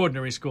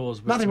extraordinary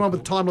scores. Nothing wrong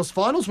with timeless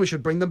finals. We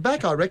should bring them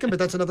back, I reckon, but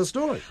that's another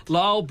story.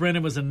 Lyle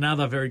Brennan was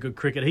another very good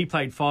cricketer. He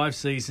played 5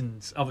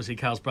 seasons, obviously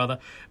Carl's brother,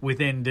 with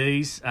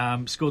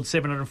NDs, scored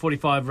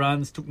 745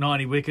 runs, took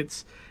 90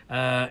 wickets.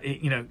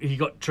 He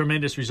got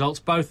tremendous results.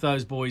 Both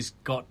those boys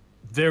got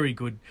very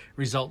good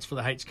results for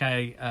the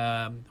HK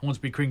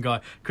Hornsby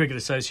Kringai Cricket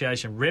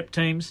Association rep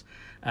teams.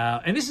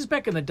 And this is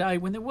back in the day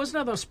when there was no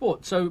other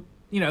sport. So,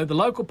 the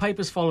local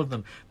papers followed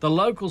them. The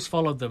locals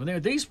followed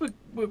them. These were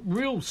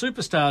real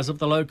superstars of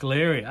the local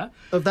area.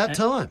 Of that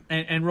time.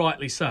 And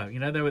rightly so.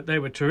 They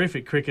were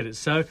terrific cricketers.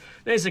 So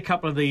there's a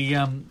couple of the...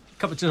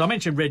 I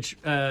mentioned Reg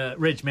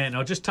Manton.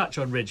 I'll just touch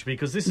on Reg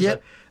because this is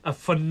a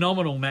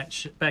phenomenal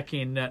match back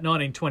in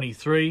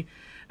 1923.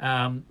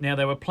 Now,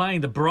 they were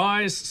playing the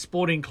Bryes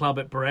Sporting Club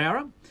at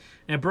Barrow.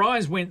 Now,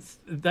 Bryes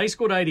they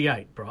scored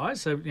 88,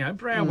 Bryes. So,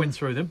 Barrow went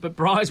through them, but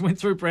Bryes went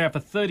through Barrow for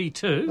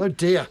 32. Oh,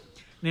 dear.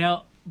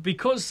 Now,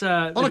 because...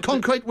 on a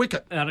concrete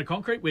wicket. On a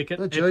concrete wicket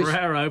at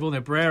Barrow Oval. Now,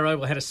 Barrow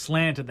Oval had a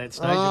slant at that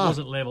stage. It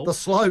wasn't level. The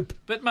slope.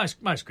 But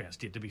most grounds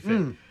did, to be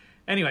fair.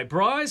 Anyway,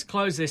 Bryes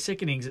closed their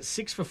second innings at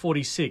 6 for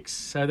 46,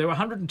 so they were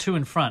 102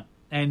 in front,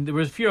 and there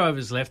was a few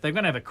overs left. They're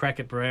going to have a crack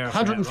at Barrow.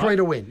 103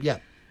 to win, yeah.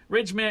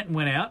 Reg Manton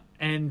went out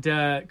and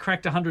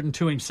cracked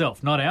 102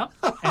 himself, not out,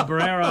 and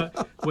Barrow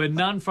were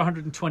none for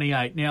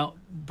 128. Now,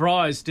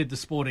 Bryce did the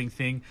sporting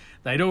thing.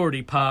 They'd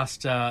already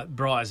passed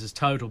Bryce's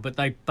total, but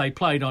they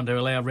played on to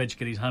allow Reg to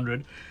get his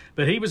 100.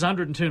 But he was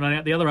 102 not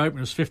out. The other opener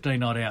was 15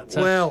 not out.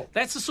 So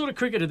that's the sort of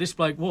cricketer this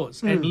bloke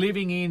was. And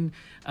living in,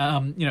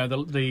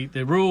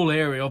 the rural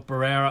area of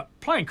Barrow,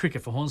 playing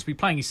cricket for Hornsby,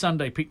 playing his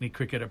Sunday picnic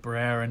cricket at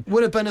Barrow. And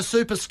would have been a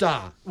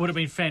superstar. Would have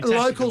been fantastic.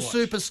 Local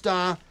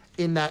superstar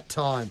in that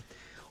time.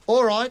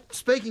 All right,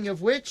 speaking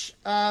of which,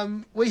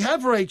 we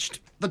have reached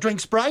the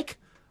drinks break.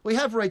 We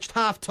have reached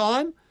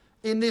half-time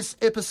in this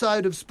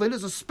episode of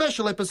Splinters, a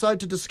special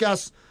episode to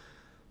discuss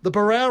the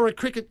Barrow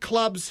Cricket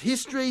Club's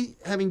history,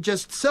 having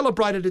just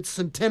celebrated its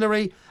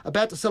centenary,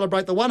 about to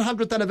celebrate the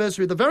 100th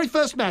anniversary of the very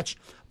first match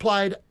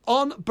played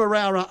on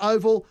Barrow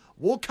Oval.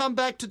 We'll come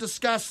back to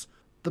discuss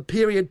the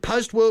period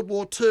post-World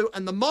War II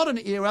and the modern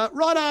era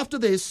right after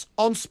this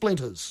on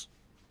Splinters.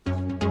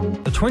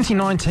 The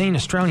 2019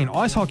 Australian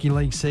Ice Hockey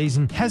League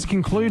season has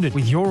concluded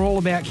with your All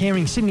About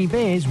Caring Sydney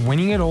Bears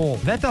winning it all.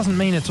 That doesn't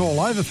mean it's all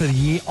over for the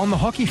year on the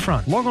hockey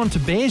front. Log on to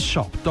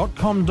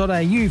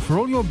bearsshop.com.au for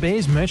all your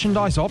Bears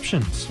merchandise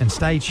options. And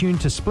stay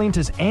tuned to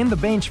Splinters and The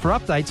Bench for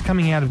updates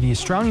coming out of the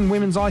Australian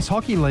Women's Ice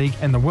Hockey League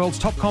and the world's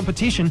top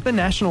competition, the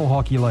National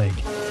Hockey League.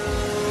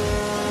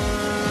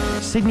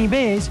 Sydney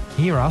Bears,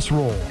 hear us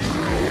roar.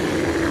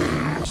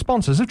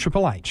 Sponsors of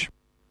Triple H.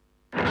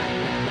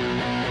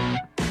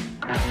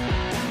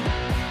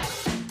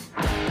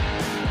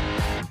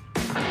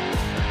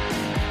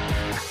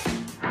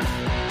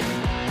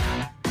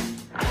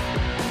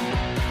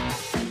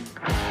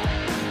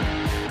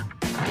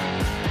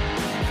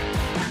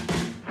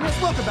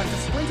 Welcome back to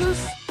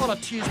Splinters on a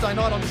Tuesday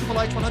night on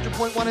Triple H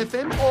 100.1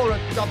 FM or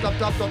at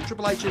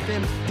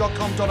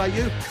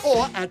www.triplehfm.com.au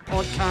or at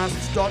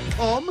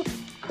podcasts.com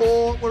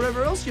or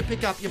wherever else you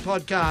pick up your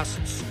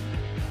podcasts.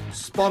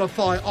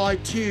 Spotify,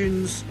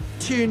 iTunes,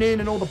 TuneIn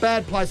and all the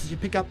bad places you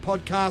pick up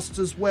podcasts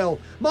as well.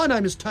 My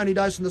name is Tony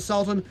Dawson, the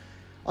Sultan.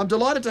 I'm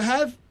delighted to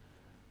have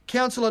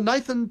Councillor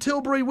Nathan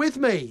Tilbury with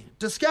me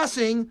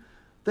discussing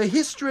the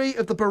history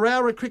of the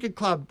Berowra Cricket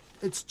Club.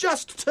 It's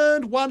just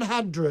turned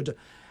 100,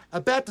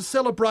 about to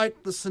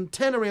celebrate the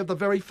centenary of the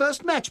very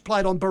first match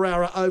played on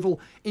Berowra Oval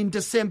in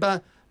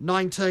December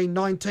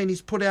 1919.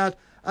 He's put out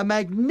a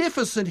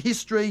magnificent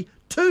history,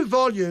 2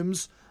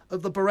 volumes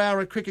of the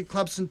Berowra Cricket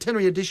Club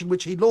Centenary Edition,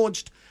 which he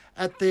launched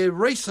at their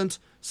recent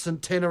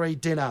centenary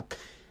dinner.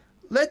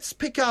 Let's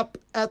pick up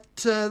at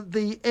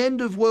the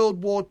end of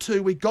World War II.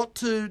 We got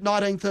to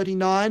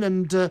 1939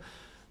 and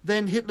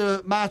then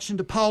Hitler marched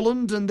into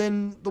Poland, and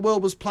then the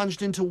world was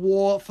plunged into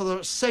war for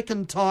the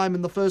second time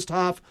in the first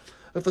half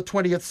of the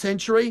 20th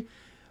century.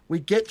 We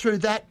get through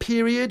that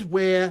period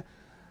where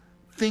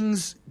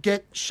things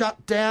get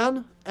shut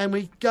down, and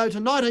we go to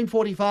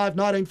 1945,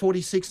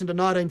 1946 into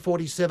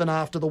 1947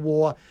 after the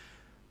war.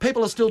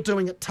 People are still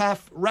doing it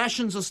tough.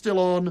 Rations are still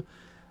on.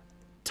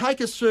 Take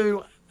us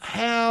through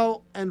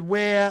how and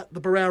where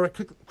the Berowra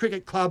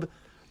Cricket Club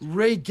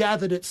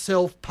regathered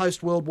itself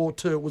post-World War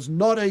II. It was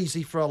not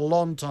easy for a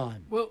long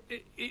time. Well,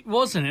 it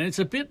wasn't, and it's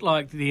a bit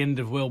like the end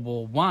of World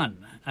War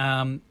One.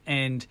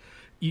 And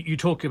you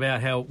talk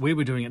about how we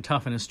were doing it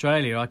tough in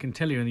Australia. I can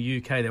tell you in the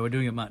UK they were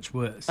doing it much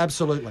worse.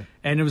 Absolutely.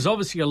 And there was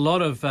obviously a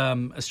lot of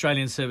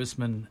Australian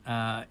servicemen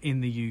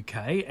in the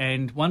UK,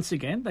 and once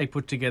again they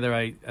put together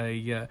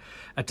a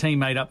team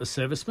made up of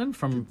servicemen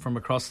from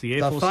across the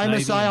Air Force, the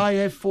famous Navy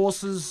AIF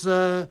forces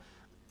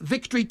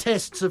victory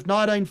tests of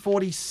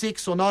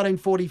 1946 or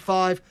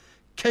 1945.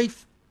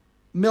 Keith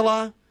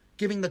Miller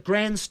giving the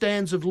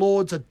grandstands of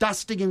Lords a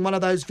dusting in one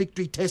of those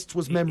victory tests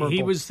was memorable.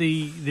 He was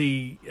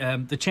the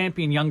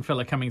champion young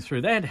fella coming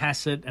through. They had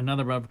Hassett,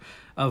 another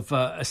of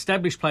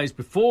established players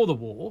before the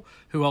war,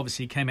 who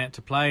obviously came out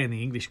to play, and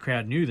the English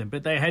crowd knew them.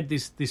 But they had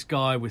this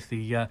guy with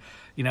the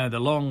the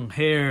long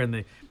hair and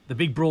the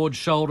big broad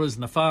shoulders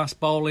and the fast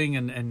bowling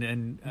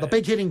and the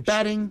big hitting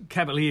batting,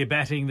 cavalier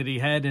batting that he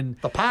had, and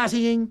the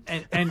partying,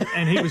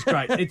 and he was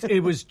great.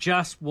 It was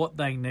just what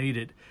they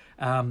needed.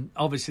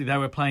 Obviously, they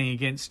were playing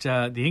against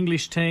the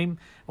English team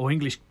or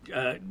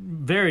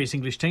various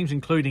English teams,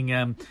 including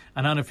a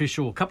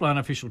couple of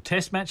unofficial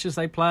test matches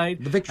they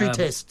played. The victory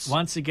tests.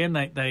 Once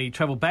again, they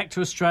travelled back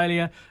to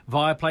Australia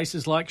via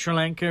places like Sri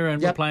Lanka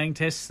and were playing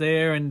tests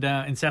there. And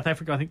in South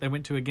Africa, I think they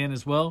went to again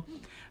as well.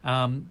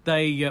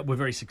 They were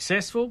very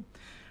successful.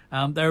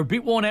 They were a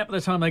bit worn out by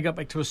the time they got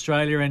back to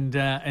Australia,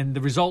 and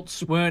the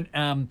results weren't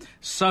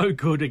so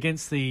good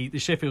against the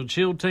Sheffield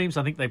Shield teams.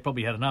 I think they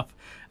probably had enough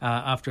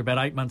after about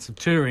 8 months of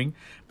touring.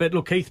 But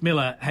look, Keith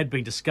Miller had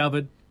been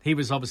discovered. He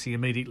was obviously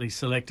immediately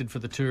selected for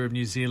the tour of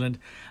New Zealand,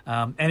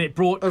 and it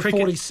brought cricket...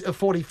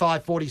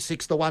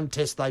 45-46, the one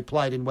test they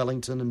played in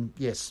Wellington, and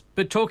yes.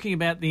 But talking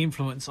about the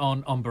influence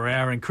on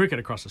Berowra and cricket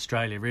across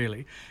Australia,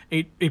 really,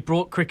 it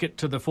brought cricket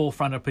to the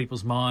forefront of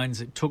people's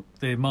minds. It took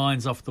their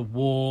minds off the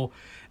war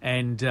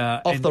and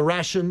the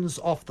rations,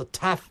 off the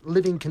tough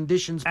living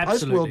conditions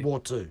post-World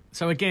War II.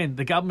 So again,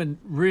 the government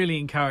really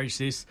encouraged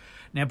this.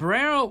 Now,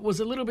 Berowra was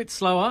a little bit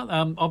slower.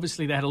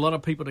 Obviously, they had a lot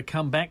of people to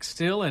come back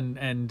still,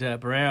 and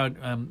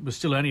Berowra was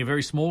still only a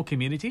very small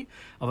community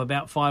of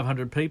about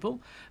 500 people.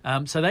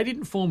 So they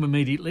didn't form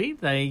immediately.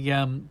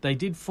 They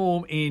did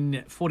form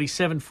in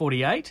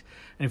 47-48. And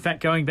in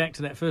fact, going back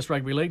to that first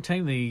rugby league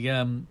team,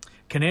 the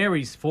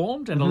Canaries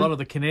formed, and a lot of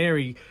the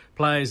Canary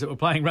players that were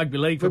playing rugby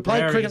league for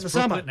Berowra cricket in the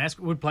summer.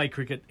 would play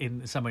cricket in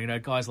the summer. You know,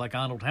 guys like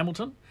Arnold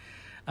Hamilton.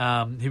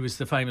 He was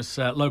the famous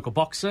local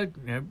boxer,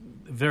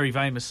 very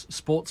famous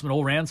sportsman,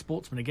 all-round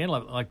sportsman again,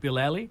 like Bill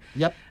Alley.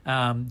 Yep.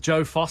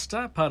 Joe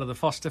Foster, part of the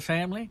Foster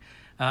family.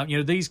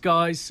 These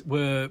guys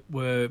were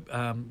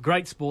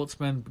great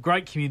sportsmen,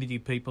 great community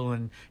people,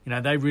 and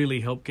they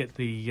really helped get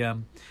the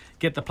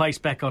place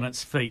back on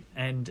its feet,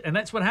 and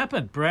that's what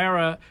happened.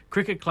 Berowra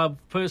Cricket Club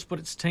first put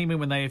its team in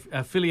when they finally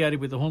affiliated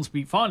with the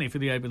Hornsby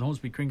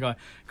Kringai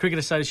Cricket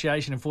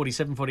Association in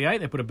 47-48.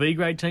 They put a B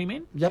grade team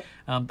in. Yep.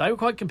 They were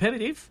quite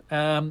competitive.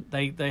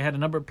 They had a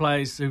number of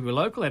players who were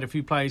local. They had a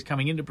few players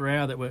coming into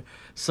Berowra that were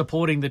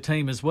supporting the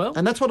team as well.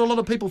 And that's what a lot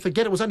of people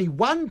forget. It was only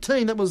one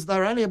team they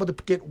were only able to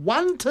get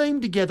one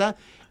team together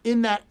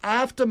in that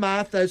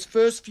aftermath, those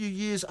first few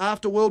years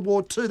after World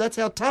War II. That's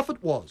how tough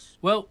it was.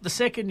 Well, the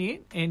second year,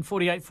 in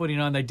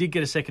 48-49, they did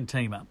get a second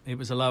team up. It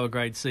was a lower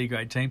grade C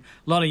grade team,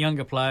 a lot of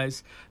younger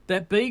players.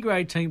 That B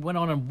grade team went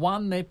on and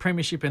won their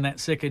premiership in that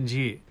second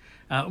year.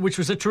 which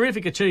was a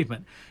terrific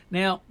achievement.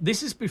 Now,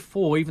 this is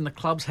before even the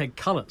clubs had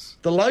colours.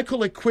 The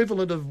local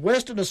equivalent of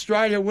Western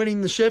Australia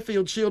winning the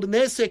Sheffield Shield in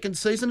their second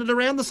season at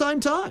around the same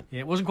time.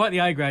 Yeah, it wasn't quite the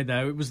A grade,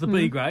 though. It was the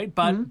B grade.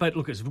 But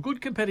look, it's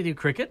good competitive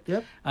cricket.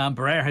 Yep.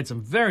 Barrera had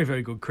some very,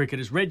 very good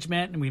cricketers. Reg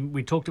Manton,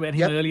 we talked about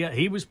him earlier.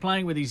 He was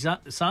playing with his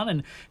son,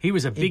 and he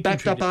was a big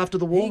backed up contributor. after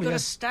the war. He got a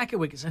stack of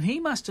wickets, and he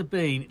must have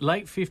been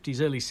late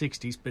 50s, early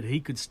 60s, but he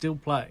could still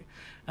play.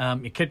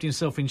 He kept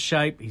himself in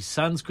shape. His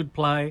sons could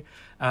play.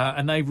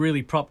 And they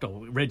really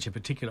Reg in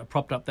particular,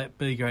 propped up that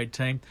B-grade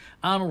team.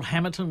 Arnold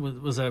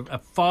Hamilton was a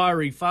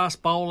fiery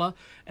fast bowler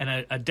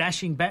and a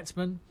dashing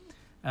batsman.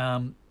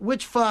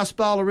 Which fast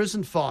bowler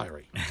isn't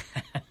fiery?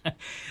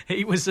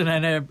 He was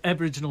an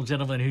Aboriginal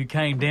gentleman who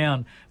came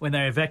down when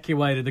they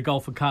evacuated the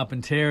Gulf of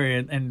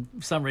Carpentaria, and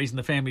for some reason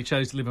the family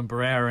chose to live in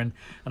Barrera. And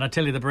I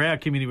tell you, the Barrera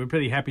community were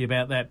pretty happy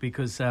about that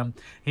because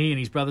he and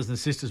his brothers and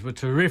sisters were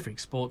terrific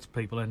sports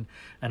people, and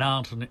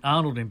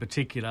Arnold in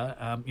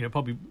particular,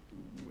 probably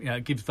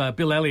give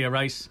Bill Ellie a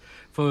race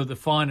for the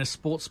finest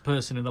sports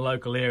person in the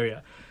local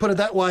area. Put it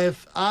that way,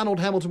 if Arnold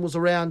Hamilton was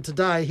around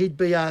today, he'd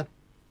be a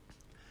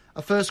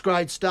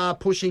first-grade star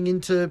pushing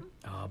into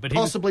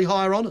possibly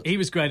higher honours. He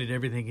was great at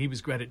everything. He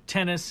was great at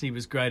tennis. He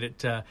was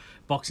great at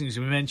boxing, as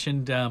we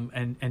mentioned,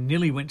 and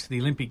nearly went to the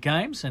Olympic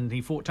Games, and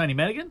he fought Tony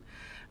Madigan.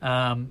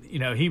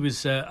 He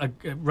was a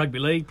rugby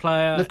league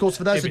player. And, of course,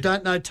 for those who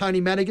don't know Tony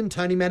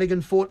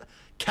Madigan fought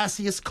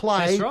Cassius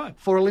Clay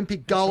for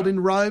Olympic gold in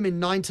Rome in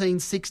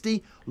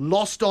 1960,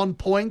 lost on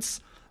points,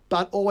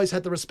 but always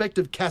had the respect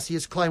of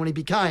Cassius Clay when he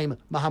became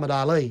Muhammad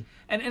Ali.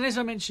 And as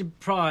I mentioned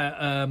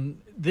prior,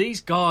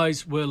 these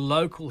guys were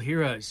local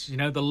heroes.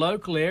 The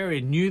local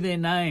area knew their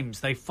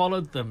names. They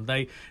followed them.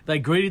 They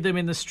greeted them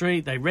in the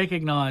street. They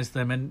recognised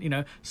them.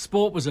 And,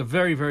 sport was a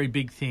very, very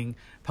big thing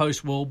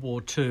post-World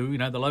War II.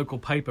 The local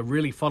paper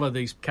really followed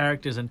these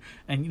characters and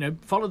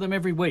followed them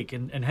every week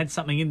and had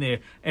something in there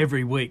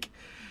every week.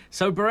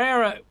 So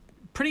Barrera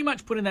pretty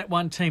much put in that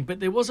one team, but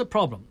there was a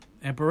problem.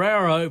 And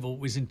Barrera Oval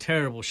was in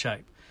terrible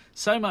shape.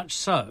 So much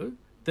so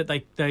that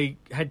they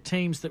had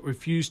teams that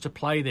refused to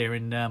play there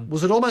in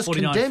was it almost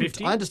 49, condemned?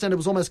 50. I understand it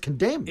was almost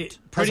condemned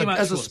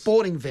as a was.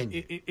 Sporting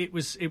venue. It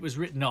was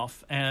written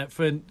off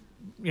for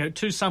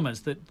 2 summers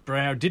that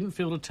Barrera didn't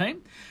field a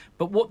team.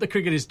 But what the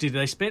cricketers did,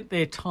 they spent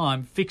their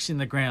time fixing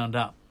the ground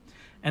up.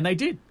 And they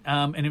did.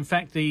 And in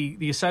fact,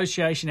 the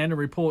association and a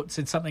report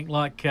said something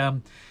like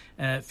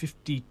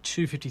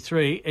 52,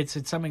 53, it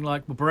said something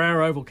like,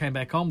 Barrera Oval came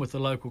back on with the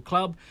local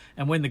club,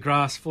 and when the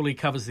grass fully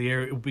covers the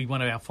area, it will be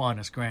one of our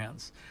finest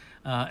grounds.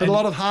 But a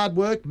lot of hard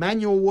work,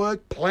 manual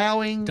work,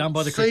 ploughing, done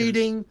by the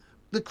seeding.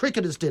 The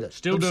cricketers did it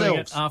Still themselves. Doing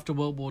it after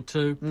World War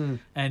II.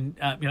 And,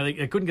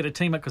 they couldn't get a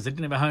team up because they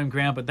didn't have a home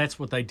ground, but that's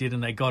what they did,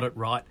 and they got it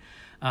right.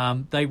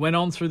 They went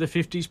on through the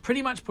 50s,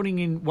 pretty much putting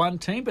in one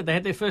team, but they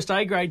had their first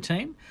A-grade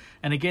team.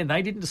 And again,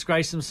 they didn't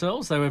disgrace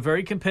themselves. They were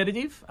very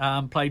competitive,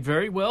 played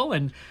very well,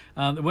 and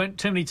there weren't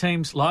too many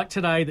teams like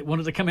today that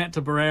wanted to come out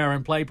to Barrera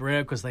and play Barrera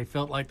because they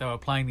felt like they were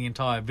playing the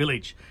entire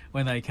village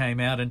when they came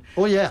out. And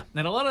oh, yeah.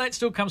 And a lot of that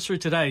still comes through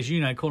today, as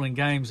you know, calling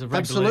games of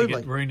rugby league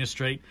at Waruna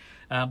Street.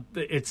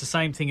 It's the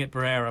same thing at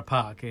Barrera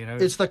Park.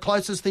 It's the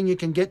closest thing you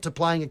can get to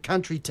playing a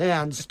country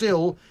town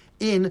still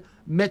in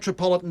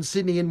metropolitan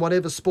Sydney in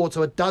whatever sport,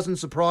 so it doesn't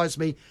surprise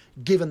me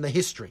given the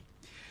history.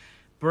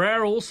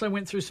 Barrera also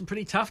went through some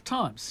pretty tough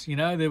times.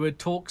 There were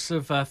talks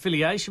of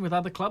affiliation with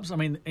other clubs. I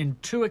mean, in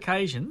 2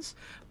 occasions,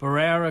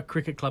 Barrera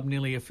Cricket Club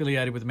nearly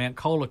affiliated with Mount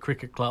Colah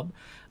Cricket Club.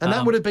 And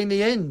that would have been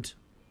the end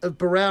of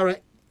Barrera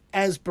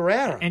as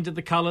Barrera. End of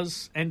the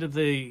colours, end of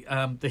the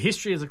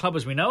history of the club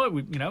as we know it. It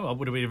would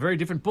have been a very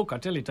different book, I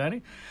tell you,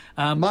 Tony.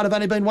 Might have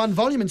only been 1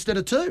 volume instead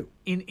of 2.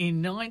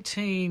 In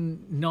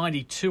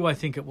 1992, I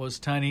think it was,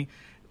 Tony,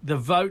 the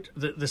vote,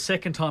 the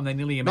second time they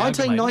nearly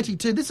amalgamated.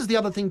 1992, this is the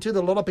other thing too that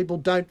a lot of people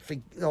don't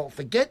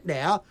forget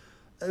now,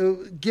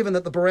 given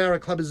that the Barrera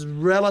Club is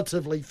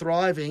relatively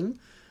thriving.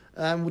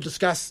 We'll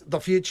discuss the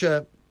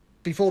future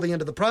before the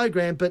end of the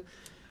program, but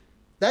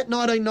that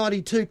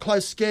 1992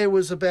 close scare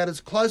was about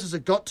as close as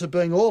it got to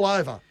being all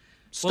over.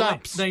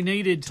 Stumps. Well, they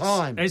needed,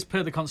 time. As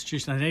per the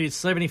Constitution, they needed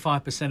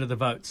 75% of the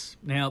votes.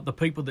 Now, the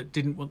people that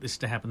didn't want this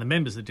to happen, the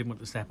members that didn't want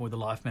this to happen were the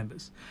Life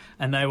members.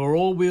 And they were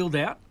all wheeled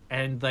out,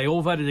 and they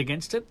all voted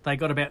against it. They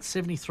got about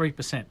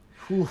 73%.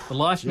 The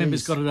Life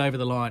members got it over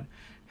the line.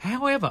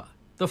 However,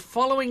 the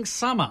following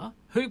summer,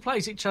 who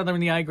plays each other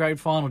in the A-grade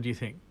final, do you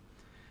think?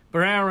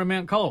 Barrera and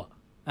Mount Colah.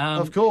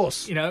 Of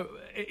course.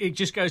 It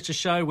just goes to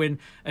show when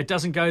it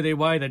doesn't go their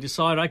way, they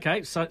decide,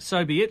 okay,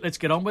 so be it, let's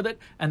get on with it.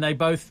 And they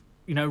both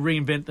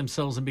reinvent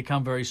themselves and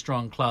become very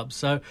strong clubs.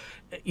 So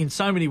in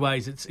so many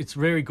ways, it's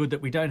very good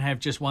that we don't have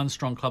just one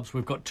strong club.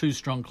 We've got 2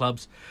 strong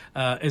clubs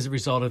as a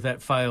result of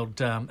that failed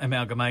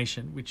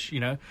amalgamation, which,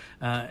 in a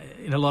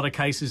lot of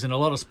cases, in a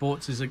lot of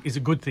sports, is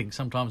a good thing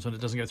sometimes when it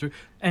doesn't go through.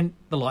 And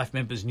the Life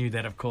members knew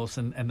that, of course,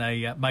 and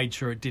they made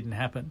sure it didn't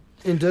happen.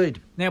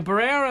 Indeed. Now,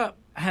 Barrera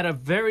had a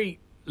very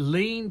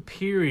lean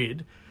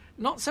period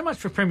Not so much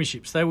for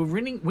premierships. They were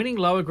winning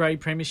lower grade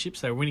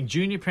premierships. They were winning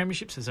junior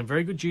premierships. There's some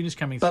very good juniors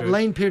coming But through.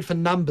 lean period for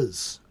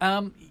numbers.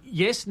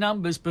 Yes,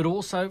 numbers, but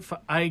also for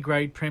A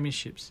grade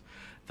premierships.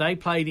 They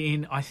played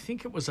in, I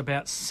think it was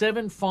about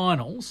 7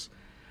 finals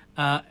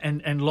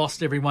and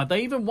lost every one.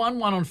 They even won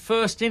one on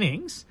first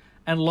innings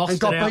and lost And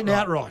got it beaten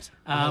outright.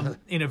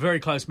 in a very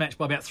close match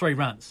by about 3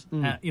 runs.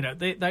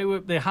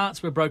 Their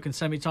hearts were broken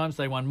so many times.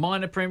 They won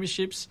minor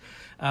premierships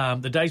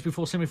the days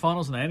before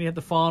semi-finals, and they only had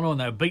the final, and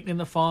they were beaten in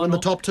the final. When the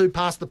top 2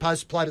 passed the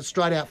post, played a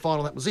straight-out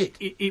final, that was it.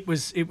 It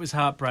was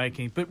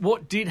heartbreaking. But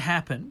what did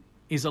happen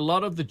is a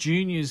lot of the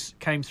juniors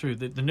came through.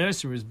 The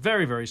nursery was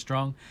very, very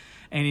strong.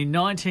 And in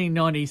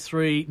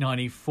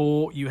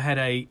 1993-94, you had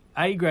a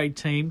A-grade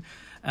team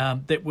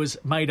that was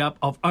made up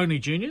of only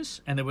juniors,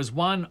 and there was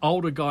one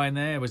older guy in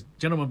there. It was a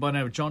gentleman by the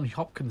name of John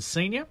Hopkins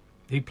Sr.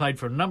 He played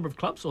for a number of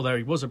clubs, although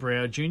he was a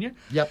Barrow junior.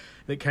 Yep.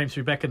 That came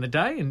through back in the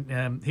day,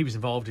 and he was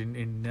involved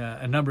in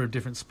a number of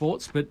different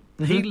sports. But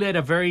he led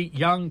a very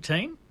young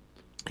team.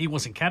 He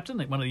wasn't captain.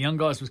 One of the young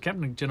guys was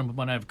captain, a gentleman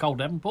by the name of Cole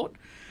Davenport.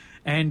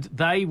 And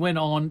they went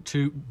on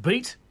to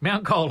beat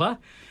Mount Colah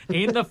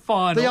in the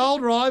final. The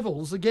old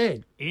rivals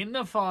again. In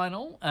the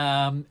final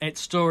at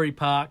Story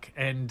Park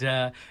and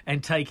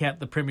take out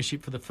the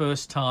premiership for the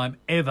first time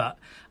ever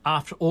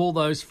after all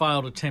those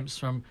failed attempts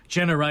from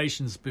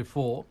generations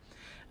before.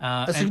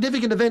 A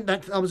significant event.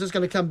 That I was just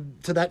going to come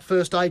to that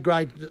first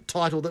A-grade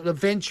title that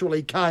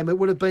eventually came. It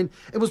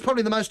was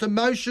probably the most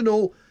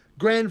emotional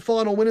grand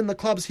final win in the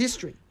club's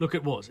history. Look,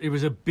 it was. It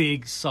was a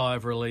big sigh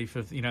of relief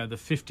of, the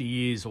 50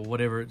 years or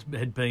whatever it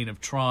had been of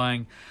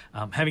trying,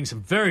 having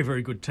some very,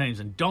 very good teams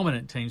and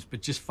dominant teams,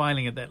 but just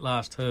failing at that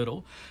last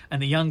hurdle.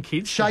 And the young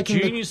kids,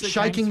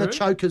 shaking the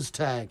chokers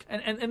tag.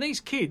 And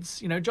these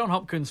kids, John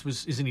Hopkins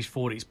is in his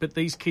 40s, but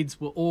these kids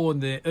were all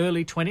in their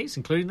early 20s,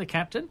 including the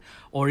captain,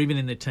 or even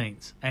in their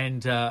teens.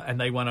 And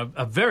they won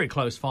a very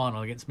close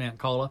final against Mount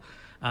Colah.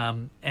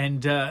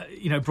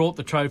 Brought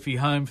the trophy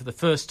home for the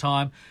first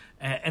time.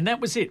 And that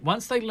was it.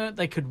 Once they learnt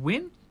they could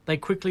win, they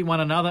quickly won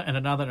another and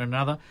another and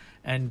another.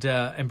 And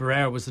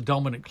Barrow was the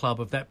dominant club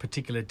of that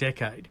particular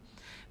decade.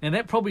 Now,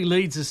 that probably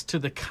leads us to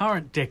the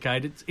current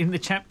decade. It's in the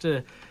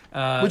chapter...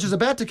 which is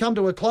about to come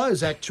to a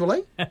close,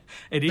 actually.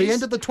 It is. The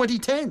end of the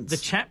 2010s. The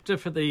chapter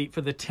for the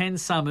 10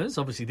 summers,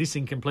 obviously this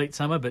incomplete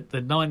summer, but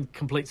the 9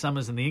 complete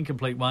summers and the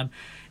incomplete one,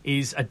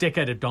 is a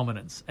decade of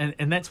dominance.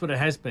 And that's what it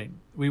has been.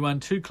 We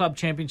won 2 club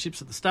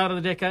championships at the start of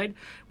the decade.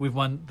 We've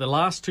won the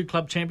last 2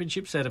 club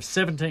championships out of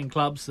 17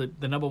 clubs,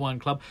 the number 1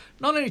 club,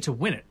 not only to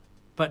win it,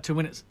 but to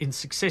win it in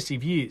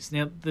successive years.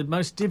 Now, the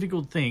most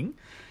difficult thing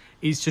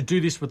is to do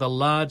this with a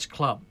large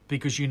club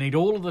because you need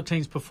all of the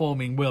teams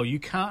performing well. You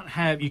can't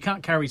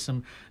carry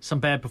some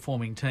bad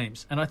performing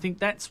teams. And I think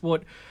that's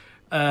what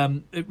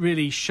it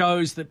really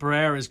shows that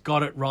Barrow has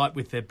got it right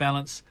with their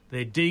balance.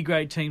 Their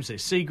D-grade teams, their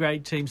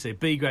C-grade teams, their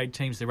B-grade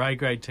teams, their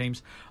A-grade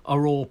teams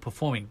are all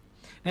performing.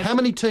 Now, how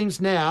many teams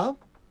now,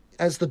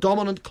 as the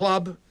dominant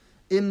club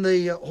in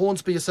the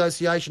Hornsby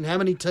Association, how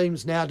many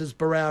teams now does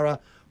Barrow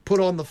put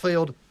on the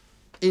field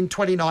in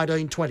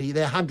 2019-20,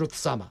 their 100th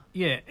summer?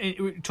 Yeah,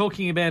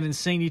 talking about in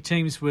senior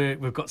teams,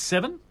 we've got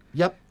 7.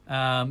 Yep.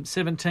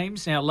 7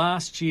 teams. Now,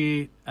 last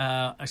year,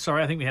 I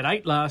think we had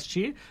 8 last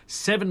year.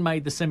 7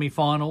 made the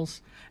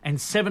semi-finals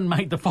and 7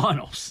 made the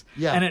finals.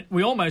 Yeah. And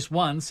we almost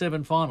won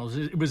 7 finals.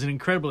 It was an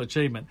incredible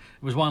achievement.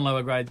 It was one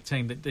lower grade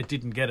team that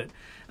didn't get it.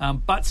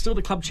 But still,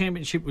 the club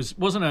championship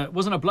wasn't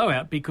a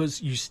blowout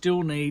because you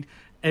still need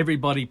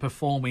everybody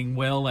performing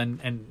well, and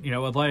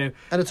although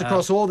and it's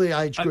across all the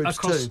age groups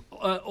across, too.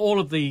 All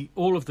of the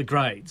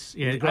grades.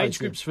 Yeah, the grades, age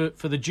groups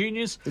for the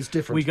juniors is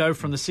different. We go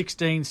from the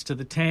 16s to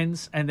the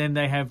 10s, and then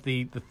they have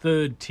the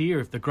third tier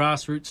of the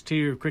grassroots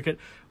tier of cricket,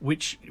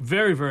 which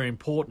very, very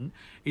important.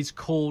 Is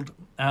called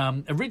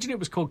originally it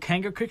was called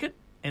Kanga cricket.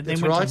 And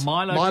then went to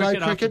Milo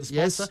cricket after the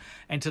sponsor, yes.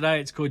 And today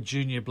it's called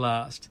Junior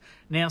Blast.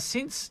 Now,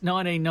 since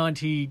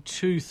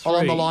 1992-3...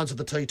 Along the lines of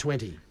the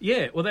T20.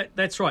 Yeah, well,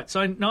 that's right. So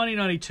in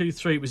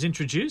 1992-3 it was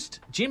introduced.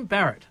 Jim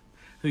Barrett,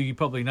 who you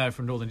probably know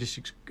from Northern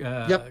Districts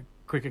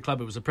Cricket Club,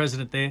 who was the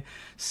president there,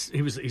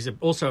 he's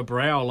also a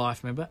Barrow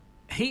Life member.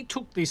 He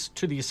took this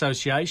to the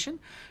association,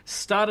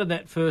 started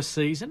that first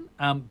season.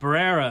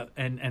 Barrow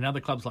and other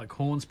clubs like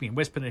Hornsby and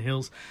West Bennett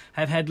Hills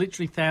have had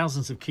literally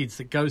thousands of kids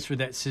that go through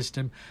that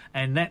system,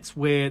 and that's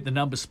where the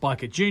numbers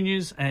spike at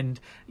juniors. And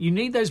you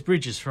need those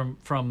bridges from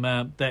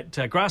that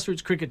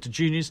grassroots cricket to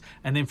juniors,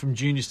 and then from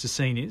juniors to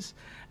seniors.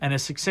 And a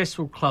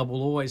successful club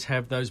will always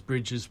have those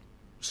bridges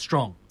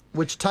strong.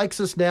 Which takes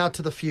us now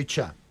to the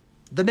future,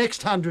 the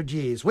next 100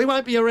 years. We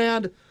won't be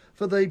around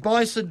for the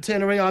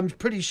bicentenary, I'm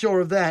pretty sure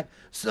of that.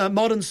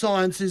 Modern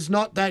science is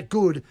not that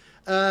good.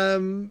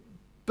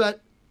 But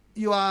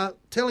you are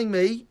telling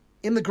me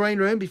in the green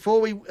room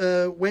before we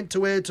went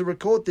to air to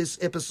record this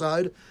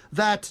episode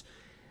that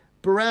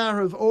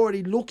Barrow have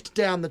already looked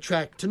down the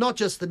track to not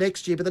just the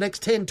next year, but the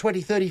next 10,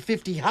 20, 30,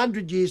 50,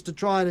 100 years to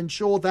try and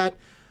ensure that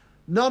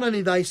not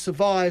only they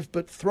survive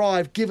but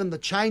thrive given the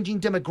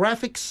changing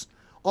demographics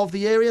of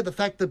the area, the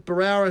fact that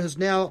Barrow has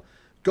now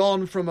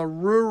gone from a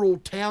rural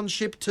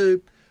township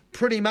to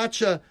pretty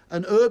much an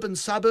urban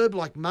suburb,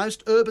 like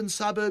most urban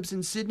suburbs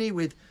in Sydney,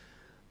 with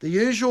the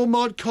usual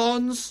mod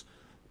cons.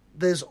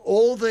 There's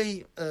all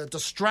the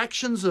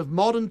distractions of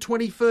modern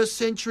 21st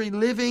century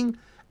living,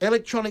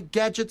 electronic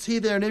gadgets here,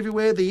 there and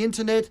everywhere, the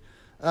internet,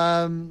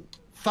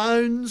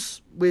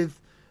 phones with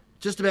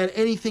just about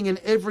anything and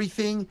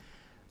everything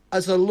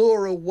as a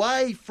lure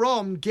away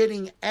from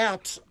getting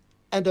out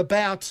and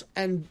about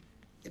and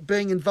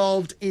being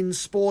involved in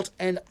sport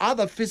and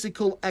other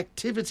physical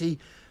activity,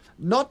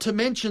 not to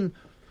mention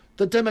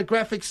the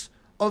demographics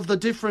of the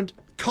different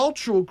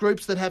cultural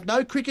groups that have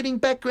no cricketing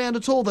background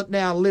at all that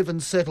now live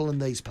and settle in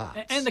these parts.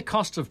 And the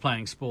cost of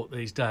playing sport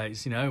these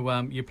days,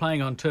 you're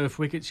playing on turf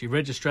wickets, your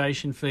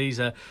registration fees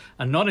are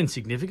not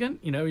insignificant.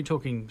 You're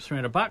talking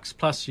 $300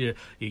 plus your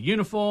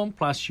uniform,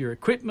 plus your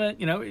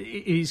equipment.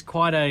 It is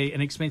quite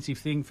an expensive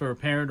thing for a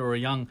parent or a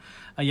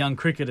young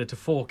cricketer to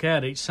fork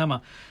out each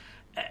summer.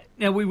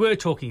 Now, we were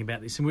talking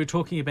about this, and we were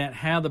talking about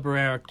how the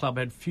Barara Club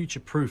had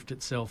future-proofed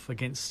itself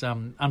against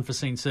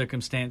unforeseen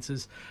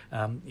circumstances,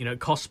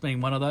 costs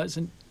being one of those.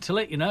 And to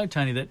let you know,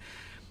 Tony,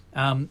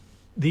 that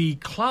the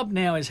club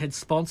now has had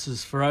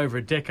sponsors for over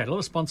a decade. A lot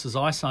of sponsors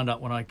I signed up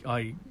when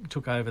I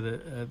took over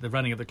the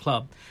running of the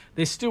club.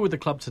 They're still with the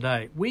club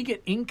today. We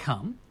get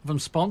income from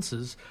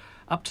sponsors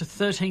up to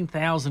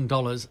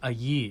 $13,000 a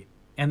year.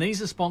 And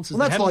these are sponsors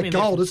well, that that's haven't like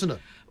been gold, isn't it?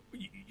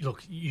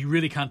 Look, you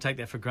really can't take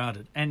that for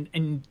granted.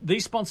 And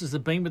these sponsors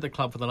have been with the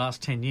club for the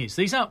last 10 years.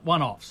 These aren't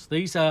one-offs.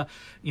 These are,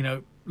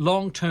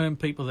 long-term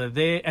people that are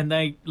there, and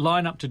they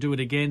line up to do it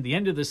again. The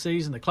end of the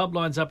season, the club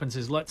lines up and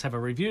says, let's have a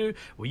review.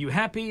 Were you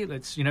happy?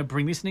 Let's,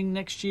 bring this in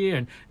next year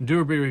and do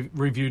a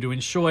review to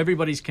ensure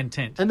everybody's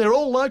content. And they're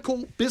all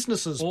local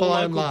businesses, by and large.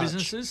 All local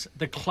businesses.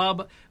 The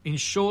club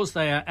ensures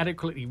they are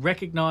adequately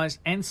recognised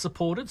and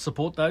supported.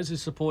 Support those who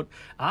support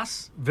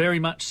us, very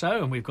much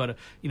so. And we've got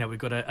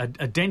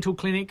a dental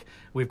clinic.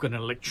 We've got an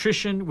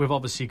electrician. We've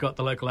obviously got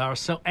the local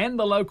RSL and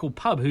the local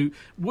pub who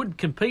would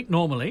compete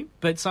normally,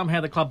 but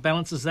somehow the club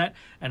balances that.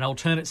 And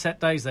alternate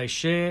Saturdays they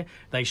share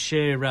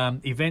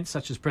events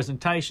such as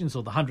presentations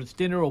or the 100th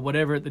dinner or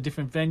whatever at the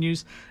different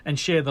venues and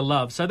share the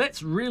love. So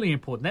that's really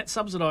important. That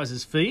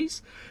subsidises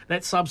fees.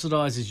 That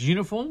subsidises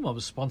uniform, or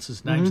the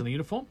sponsors' names on the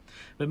uniform.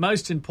 But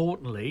most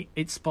importantly,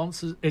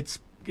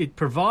 it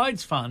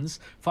provides funds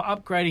for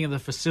upgrading of the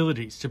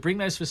facilities, to bring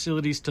those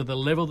facilities to the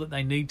level that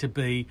they need to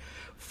be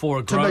for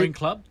a growing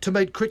club. To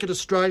meet Cricket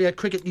Australia,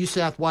 Cricket New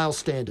South Wales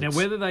standards. Now,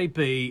 whether they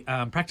be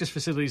practice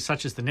facilities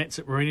such as the nets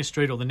at Marina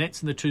Street or the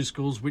nets in the two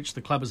schools, which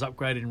the club has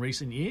upgraded in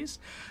recent years,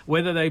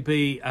 whether they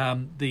be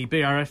the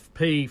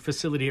BRFP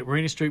facility at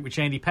Marina Street, which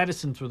Andy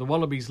Patterson through the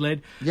Wallabies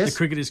led, the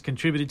cricketers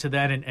contributed to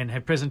that and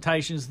have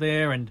presentations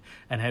there and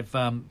have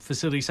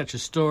facilities such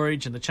as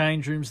storage and the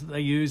change rooms that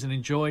they use and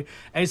enjoy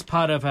as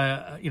part of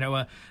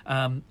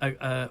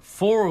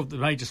four of the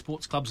major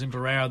sports clubs in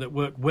Barara that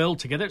work well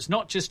together. It's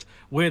not just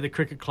we're the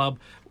cricket club,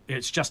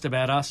 it's just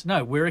about us.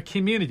 No, we're a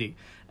community.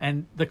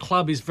 And the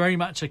club is very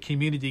much a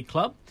community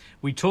club.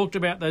 We talked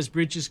about those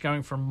bridges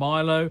going from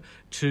Milo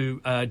to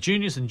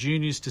juniors and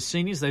juniors to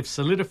seniors. They've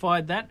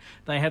solidified that.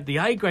 They have the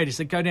A graders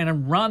that go down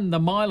and run the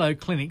Milo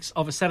clinics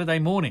of a Saturday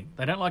morning.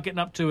 They don't like getting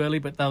up too early,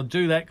 but they'll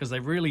do that because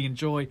they really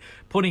enjoy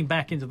putting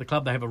back into the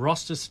club. They have a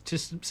roster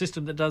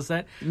system that does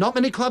that. Not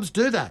many clubs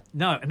do that.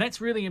 No, and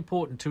that's really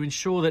important to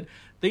ensure that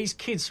these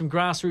kids from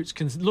grassroots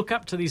can look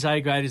up to these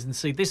A graders and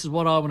see this is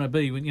what I want to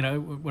be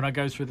when I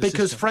go through the system.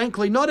 Because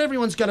frankly, not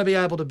everyone's going to be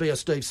able to be a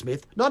Steve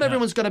Smith. Not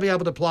everyone's going to be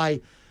able to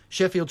play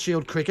Sheffield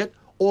Shield cricket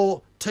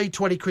or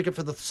T20 cricket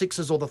for the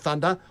Sixers or the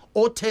Thunder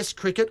or Test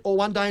cricket or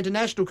one-day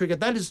international cricket.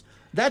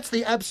 That's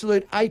the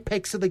absolute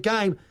apex of the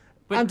game.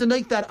 But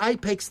underneath that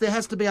apex, there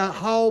has to be a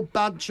whole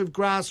bunch of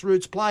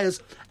grassroots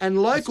players,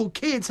 and local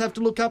kids have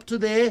to look up to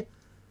their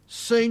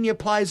senior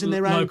players in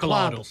their own club. Local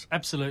idols,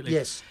 absolutely.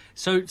 Yes.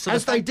 So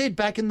as they did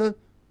back in the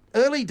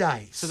early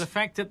days. So the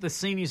fact that the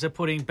seniors are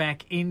putting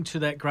back into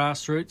that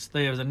grassroots,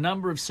 there's a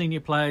number of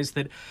senior players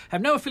that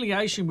have no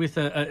affiliation with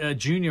a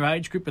junior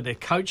age group, but they're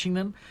coaching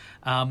them.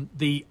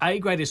 The A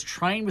graders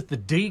train with the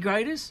D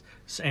graders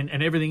and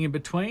everything in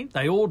between.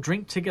 They all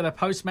drink together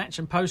post-match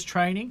and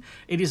post-training.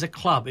 It is a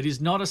club. It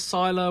is not a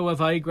silo of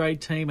A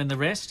grade team and the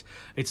rest.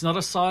 It's not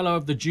a silo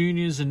of the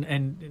juniors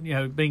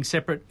and being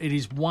separate. It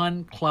is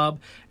one club.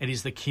 It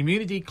is the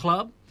community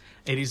club.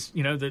 It is,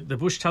 the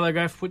Bush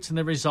Telegraph puts in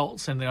the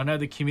results, and I know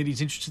the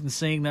committee's interested in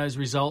seeing those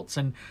results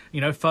and,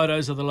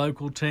 photos of the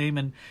local team,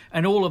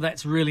 and all of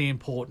that's really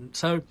important.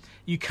 So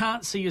you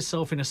can't see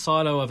yourself in a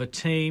silo of a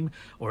team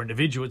or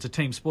individual. It's a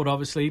team sport,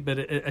 obviously, but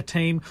a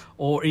team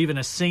or even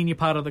a senior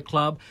part of the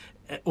club.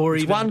 Or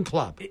it's even one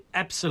club.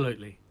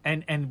 Absolutely.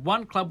 And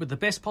one club with the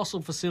best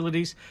possible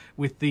facilities,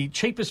 with the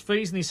cheapest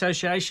fees in the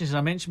association, as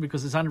I mentioned,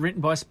 because it's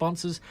underwritten by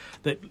sponsors,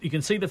 that you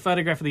can see the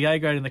photograph of the A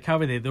grade in the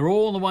cover there. They're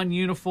all in the one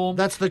uniform.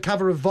 That's the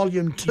cover of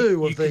Volume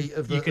 2 of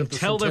the You can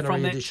tell they're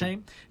from that edition.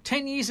 team.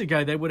 10 years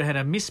ago, they would have had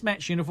a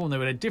mismatched uniform. They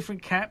would have had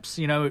different caps.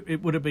 You know,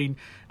 it would have been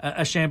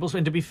a shambles.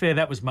 And to be fair,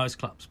 that was most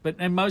clubs.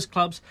 And most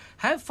clubs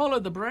have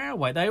followed the Barara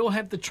way. They all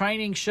have the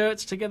training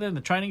shirts together and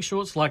the training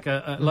shorts like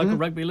a local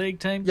rugby league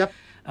team. Yep.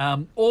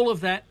 All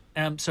of that.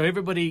 So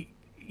everybody,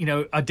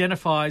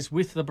 identifies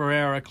with the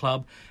Barara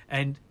club,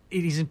 and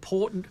it is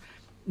important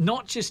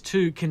not just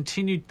to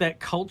continue that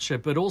culture,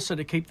 but also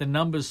to keep the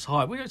numbers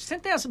high. We've got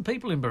 10,000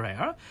 people in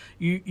Barara.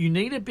 You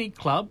need a big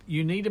club.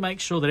 You need to make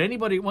sure that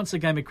anybody who wants a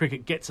game of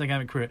cricket gets a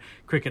game of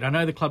cricket. I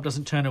know the club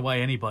doesn't turn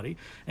away anybody,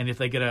 and if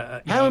they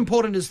get How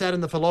important is that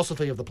in the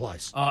philosophy of the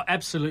place? Oh,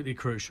 absolutely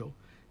crucial.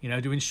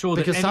 To ensure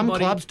because that some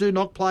clubs do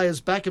knock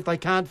players back if they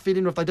can't fit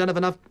in or if they don't have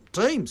enough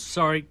teams.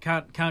 Sorry,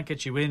 can't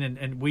get you in,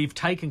 and we've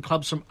taken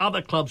clubs from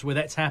other clubs where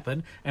that's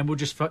happened, and we'll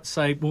just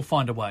say we'll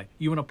find a way.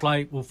 You want to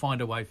play, we'll find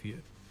a way for you.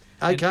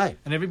 Okay.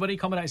 And everybody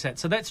accommodates that.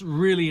 So that's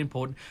really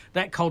important.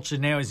 That culture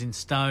now is in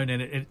stone,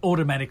 and it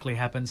automatically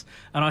happens.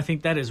 And I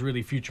think that has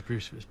really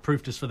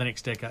future-proofed us for the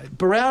next decade.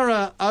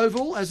 Barara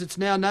Oval, as it's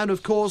now known,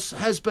 of course,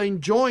 has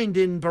been joined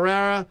in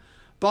Barara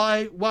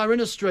by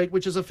Wairina Street,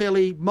 which is a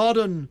fairly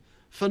modern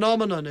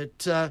phenomenon.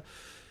 It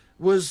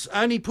was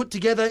only put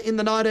together in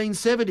the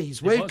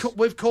 1970s.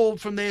 We've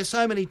called from there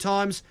so many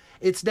times.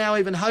 It's now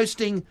even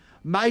hosting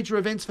major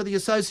events for the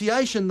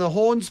association. The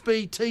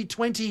Hornsby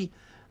T20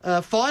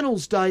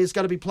 Finals Day is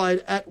going to be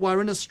played at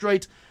Wairina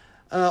Street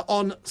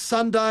on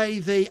Sunday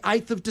the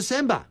 8th of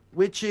December,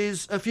 which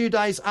is a few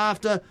days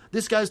after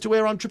this goes to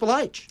air on Triple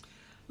H.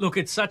 Look,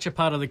 it's such a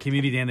part of the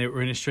community down there at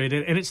Wairina Street,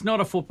 and it's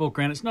not a football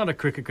ground, it's not a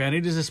cricket ground,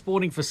 it is a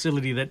sporting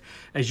facility that,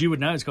 as you would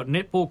know, it's got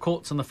netball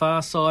courts on the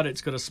far side,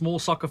 it's got a small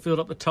soccer field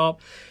up the top,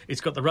 it's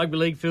got the rugby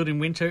league field in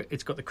winter,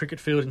 it's got the cricket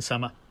field in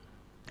summer.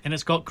 And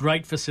it's got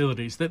great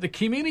facilities that the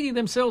community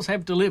themselves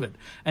have delivered,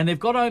 and they've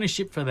got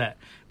ownership for that.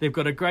 They've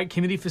got a great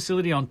community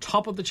facility on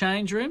top of the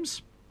change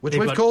rooms. Which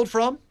we've called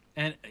from.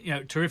 And,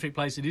 terrific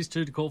place it is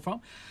too to call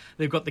from.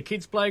 They've got the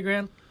kids'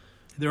 playground.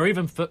 There are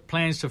even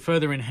plans to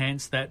further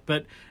enhance that.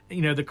 But,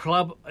 the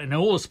club, and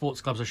all the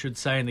sports clubs, I should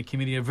say, in the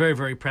community are very,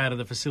 very proud of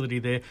the facility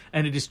there,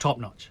 and it is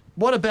top-notch.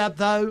 What about,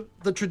 though,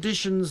 the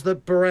traditions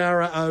that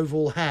Barara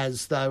Oval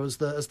has, though, as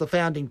the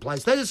founding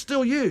place? That is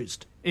still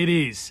used. It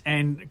is,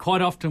 and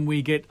quite often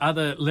we get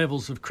other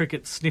levels of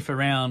cricket sniff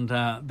around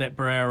that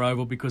Barara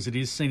Oval because it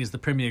is seen as the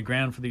premier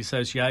ground for the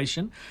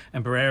association,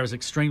 and Barara is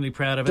extremely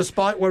proud of it.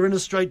 Despite Wairina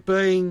Street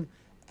being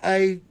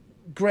a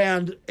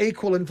ground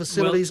equal in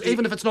facilities,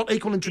 even if it's not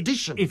equal in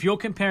tradition. If you're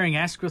comparing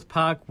Asquith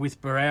Park with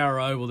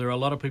Barara Oval, there are a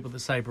lot of people that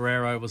say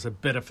Barara Oval is a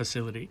better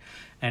facility,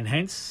 and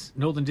hence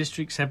Northern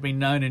Districts have been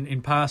known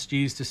in past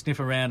years to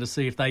sniff around to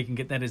see if they can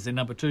get that as their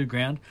number 2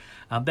 ground.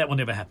 That will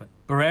never happen.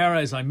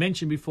 Barara, as I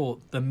mentioned before,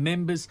 the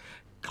members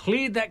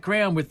cleared that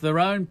ground with their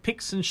own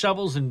picks and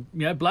shovels and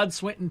blood,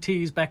 sweat and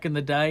tears back in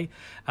the day.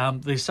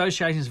 The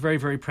association is very,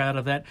 very proud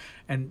of that.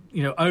 And,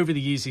 over the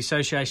years, the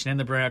association and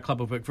the Barara Club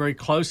have worked very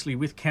closely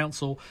with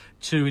council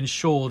to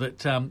ensure that,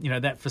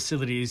 that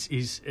facility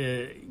is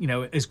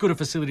as good a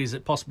facility as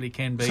it possibly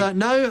can be. So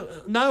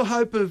no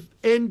hope of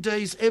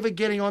NDs ever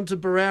getting onto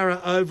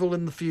Barara Oval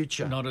in the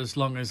future? Not as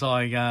long as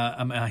I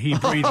am here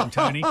breathing,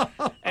 Tony.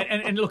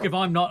 And look, if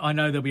I'm not, I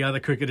know there'll be other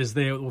cricketers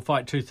there that will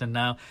fight tooth and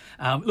nail.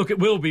 Look, it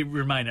will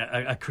remain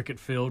a cricket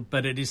field,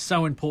 but it is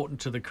so important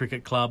to the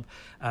cricket club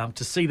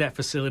to see that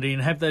facility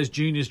and have those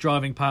juniors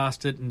driving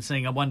past it and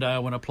saying, one day I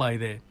want to play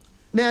there.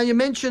 Now, you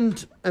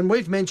mentioned, and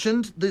we've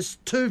mentioned, this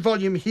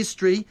 2-volume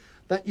history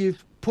that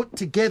you've put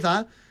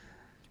together.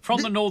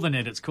 From the Northern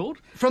End, it's called.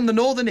 From the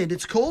Northern End,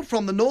 it's called.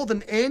 From the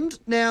Northern End.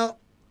 Now,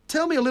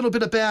 tell me a little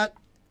bit about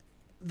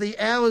the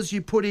hours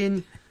you put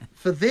in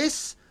for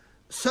this.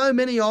 So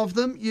many of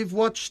them. You've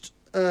watched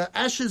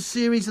Ashes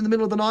series in the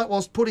middle of the night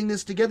whilst putting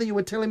this together. You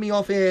were telling me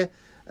off air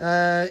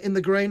in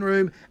the green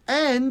room.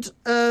 And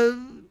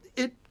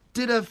it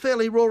did a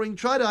fairly roaring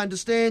trade, I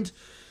understand,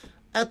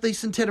 at the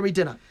centenary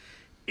dinner.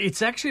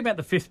 It's actually about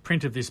the 5th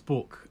print of this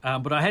book,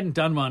 but I hadn't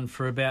done one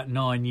for about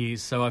 9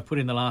 years, so I've put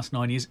in the last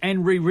 9 years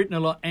and rewritten a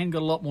lot and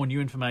got a lot more new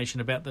information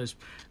about those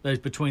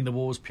between the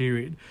wars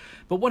period.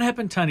 But what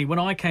happened, Tony, when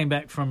I came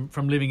back from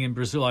living in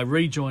Brazil, I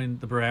rejoined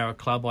the Barara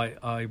Club.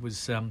 I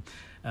was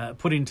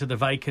put into the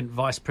vacant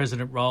vice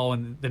president role,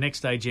 and the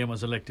next AGM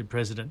was elected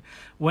president.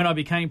 When I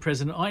became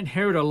president, I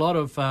inherited a lot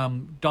of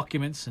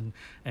documents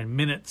and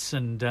minutes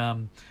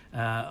and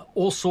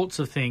all sorts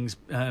of things,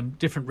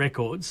 different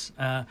records.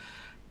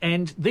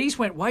 And these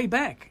went way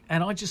back.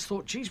 And I just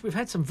thought, geez, we've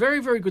had some very,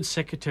 very good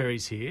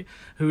secretaries here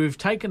who have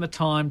taken the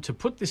time to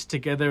put this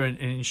together and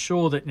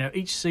ensure that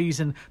each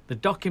season the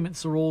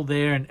documents are all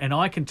there and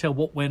I can tell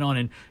what went on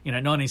in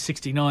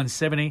 1969,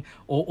 70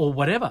 or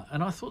whatever.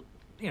 And I thought,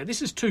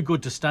 this is too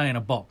good to stay in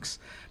a box.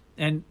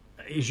 And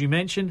as you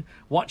mentioned,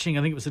 watching,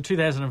 I think it was the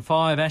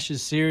 2005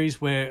 Ashes series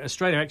where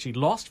Australia actually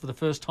lost for the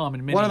first time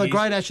in many years. One of the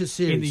great Ashes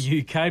series. In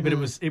the UK, but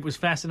it was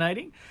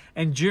fascinating.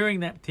 And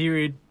during that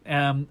period,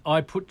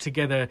 I put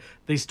together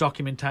this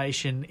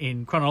documentation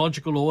in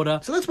chronological order.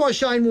 So that's why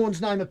Shane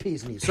Warne's name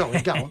appears in here.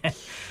 Sorry, go on.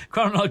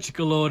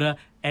 Chronological order,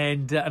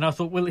 and I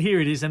thought, well,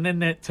 here it is, and then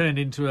that turned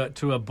into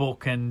a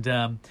book, and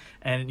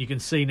you can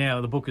see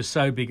now the book is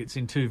so big, it's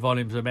in 2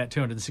 volumes, about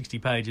 260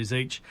 pages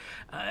each,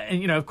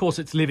 and of course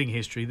it's living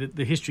history.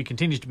 The history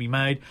continues to be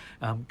made,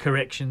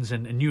 corrections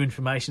and new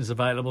information is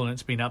available, and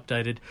it's been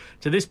updated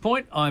to this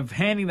point. I'm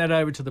handing that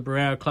over to the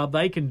Barara Club.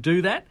 They can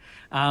do that,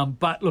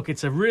 but look,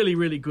 it's a really,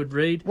 really good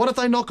read. What if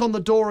they knock on the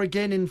door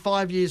again in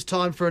 5 years'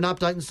 time for an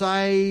update and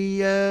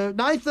say,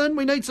 Nathan,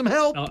 we need some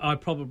help? I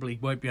probably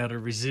won't be able to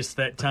resist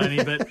that,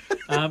 Tony, but,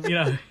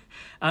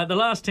 the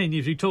last 10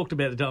 years, we talked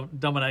about the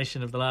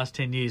domination of the last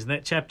 10 years, and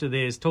that chapter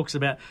there talks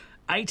about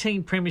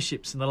 18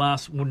 premierships in the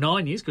last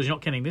 9 years, because you're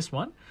not counting this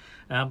one,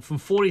 from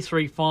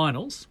 43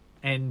 finals,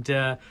 and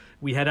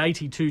we had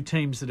 82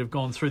 teams that have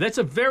gone through. That's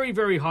a very,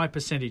 very high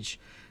percentage.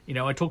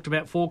 I talked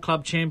about 4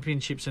 club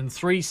championships and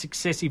 3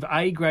 successive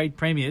A-grade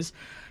premiers.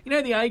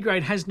 The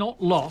A-grade has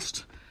not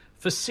lost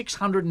for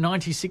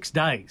 696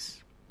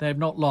 days. They have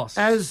not lost.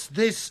 As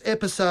this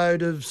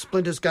episode of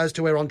Splinters goes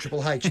to air on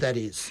Triple H, that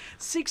is.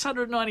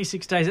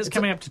 696 days. That's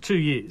coming up to 2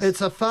 years. It's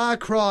a far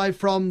cry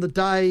from the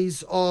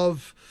days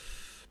of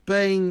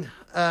being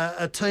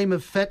a team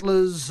of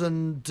fettlers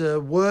and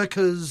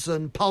workers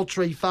and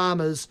poultry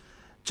farmers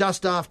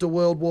just after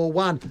World War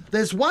I.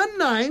 There's one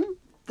name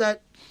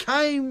that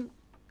came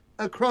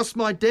across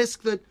my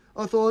desk that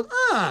I thought,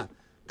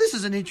 this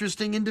is an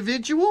interesting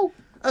individual.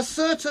 A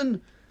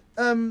certain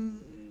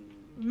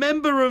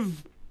member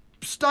of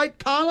State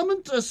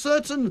Parliament, a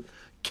certain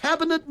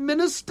cabinet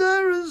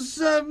minister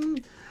has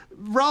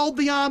rolled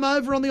the arm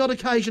over on the odd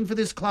occasion for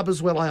this club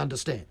as well, I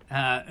understand.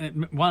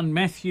 One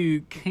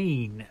Matthew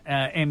Keane,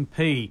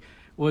 MP,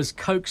 was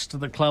coaxed to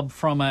the club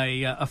from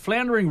a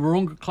floundering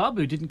Wahroonga club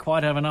who didn't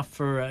quite have enough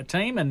for a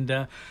team,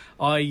 and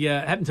I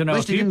happen to know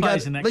a few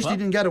players in that club. At least he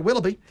didn't go to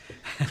Willoughby.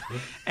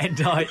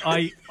 And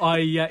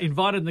I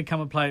invited them to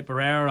come and play at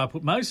Barara. I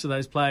put most of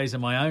those players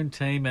in my own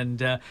team,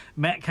 and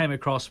Matt came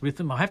across with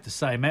them. I have to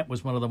say, Matt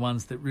was one of the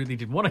ones that really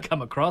didn't want to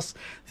come across,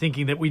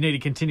 thinking that we need to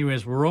continue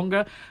as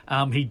Wahroonga.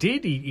 He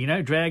did. He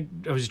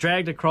was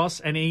dragged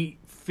across, and he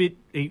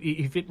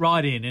fit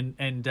right in,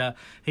 and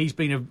he's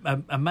been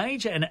a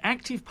major and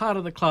active part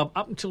of the club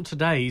up until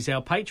today. He's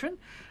our patron.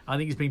 I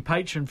think he's been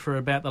patron for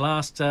about the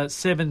last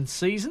 7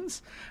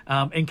 seasons.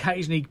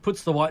 Occasionally he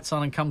puts the whites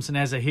on and comes in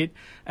as a hit,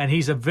 and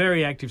he's a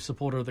very active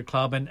supporter of the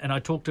club. And I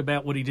talked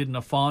about what he did in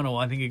a final.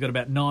 I think he got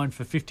about 9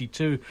 for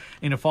 52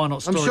 in a final.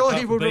 I'm sure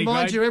he will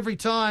remind you every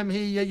time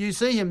you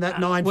see him that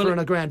 9 for in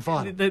a grand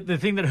final. The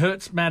thing that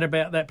hurts Matt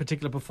about that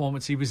particular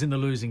performance, he was in the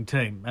losing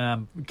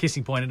team.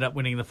 Kissing Point ended up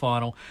winning the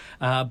final.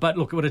 But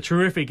look, what a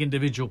terrific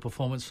individual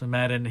performance from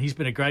Matt, and he's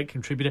been a great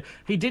contributor.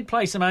 He did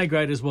play some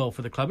A-grade as well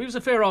for the club. He was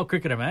a fair old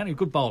cricketer, man. A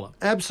good bowler.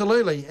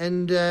 Absolutely,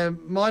 and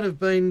might have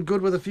been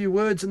good with a few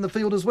words in the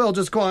field as well,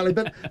 just quietly.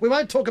 But we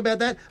won't talk about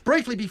that.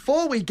 Briefly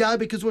before we go,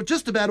 because we're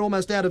just about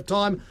almost out of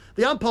time,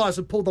 the umpires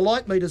have pulled the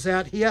light meters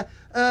out here.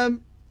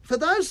 For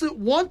those that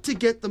want to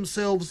get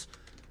themselves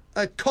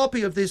a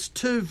copy of this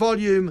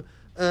 2-volume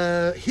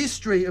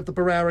history of the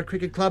Barara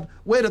Cricket Club,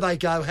 where do they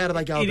go? How do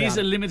they go about it? It is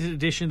a limited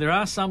edition. There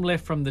are some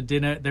left from the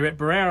dinner. They're at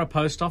Barara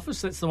Post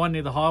Office. That's the one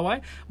near the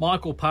highway.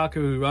 Michael Parker,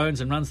 who owns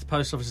and runs the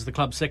post office, is the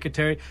club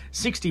secretary.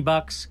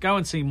 $60. Go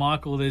and see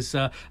Michael. There's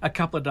a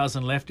couple of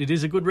dozen left. It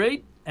is a good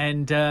read.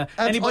 And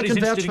anybody's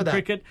interested in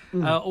cricket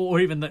or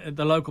even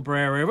the local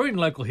Barara area or even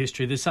local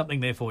history, there's something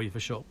there for you for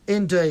sure.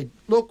 Indeed.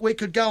 Look, we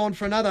could go on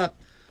for another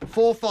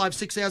 4, 5,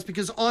 6 hours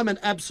because I'm an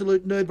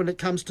absolute nerd when it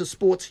comes to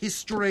sports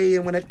history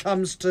and when it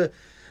comes to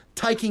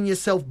taking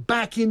yourself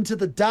back into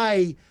the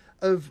day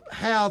of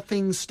how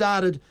things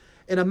started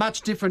in a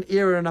much different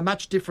era and a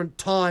much different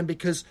time,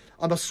 because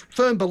I'm a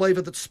firm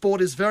believer that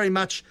sport is very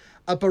much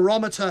a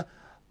barometer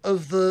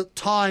of the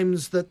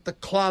times that the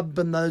club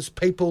and those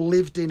people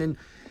lived in. And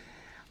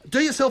do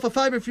yourself a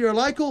favour if you're a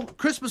local.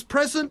 Christmas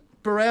present,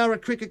 Barara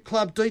Cricket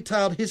Club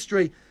detailed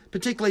history,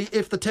 particularly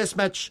if the test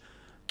match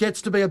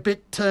gets to be a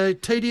bit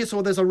tedious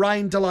or there's a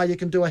rain delay, you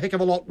can do a heck of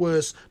a lot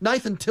worse.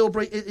 Nathan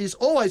Tilbury, it is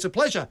always a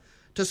pleasure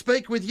to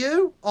speak with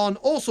you on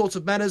all sorts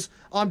of matters.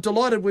 I'm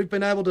delighted we've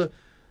been able to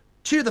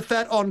chew the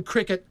fat on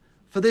cricket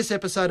for this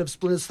episode of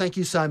Splinters. Thank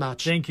you so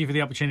much. Thank you for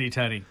the opportunity,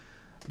 Tony.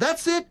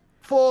 That's it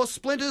for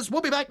Splinters.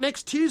 We'll be back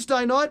next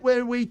Tuesday night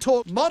where we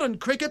talk modern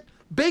cricket,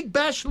 Big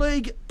Bash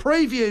League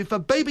preview for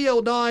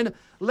BBL 9,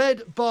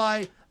 led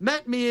by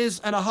Matt Mears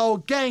and a whole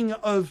gang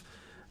of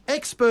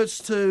experts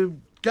to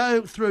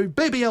go through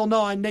BBL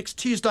 9 next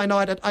Tuesday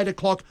night at 8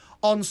 o'clock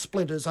on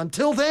Splinters.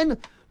 Until then,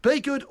 be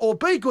good or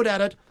be good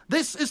at it.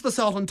 This is the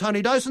Sultan,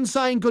 Tony Dawson,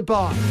 saying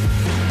goodbye.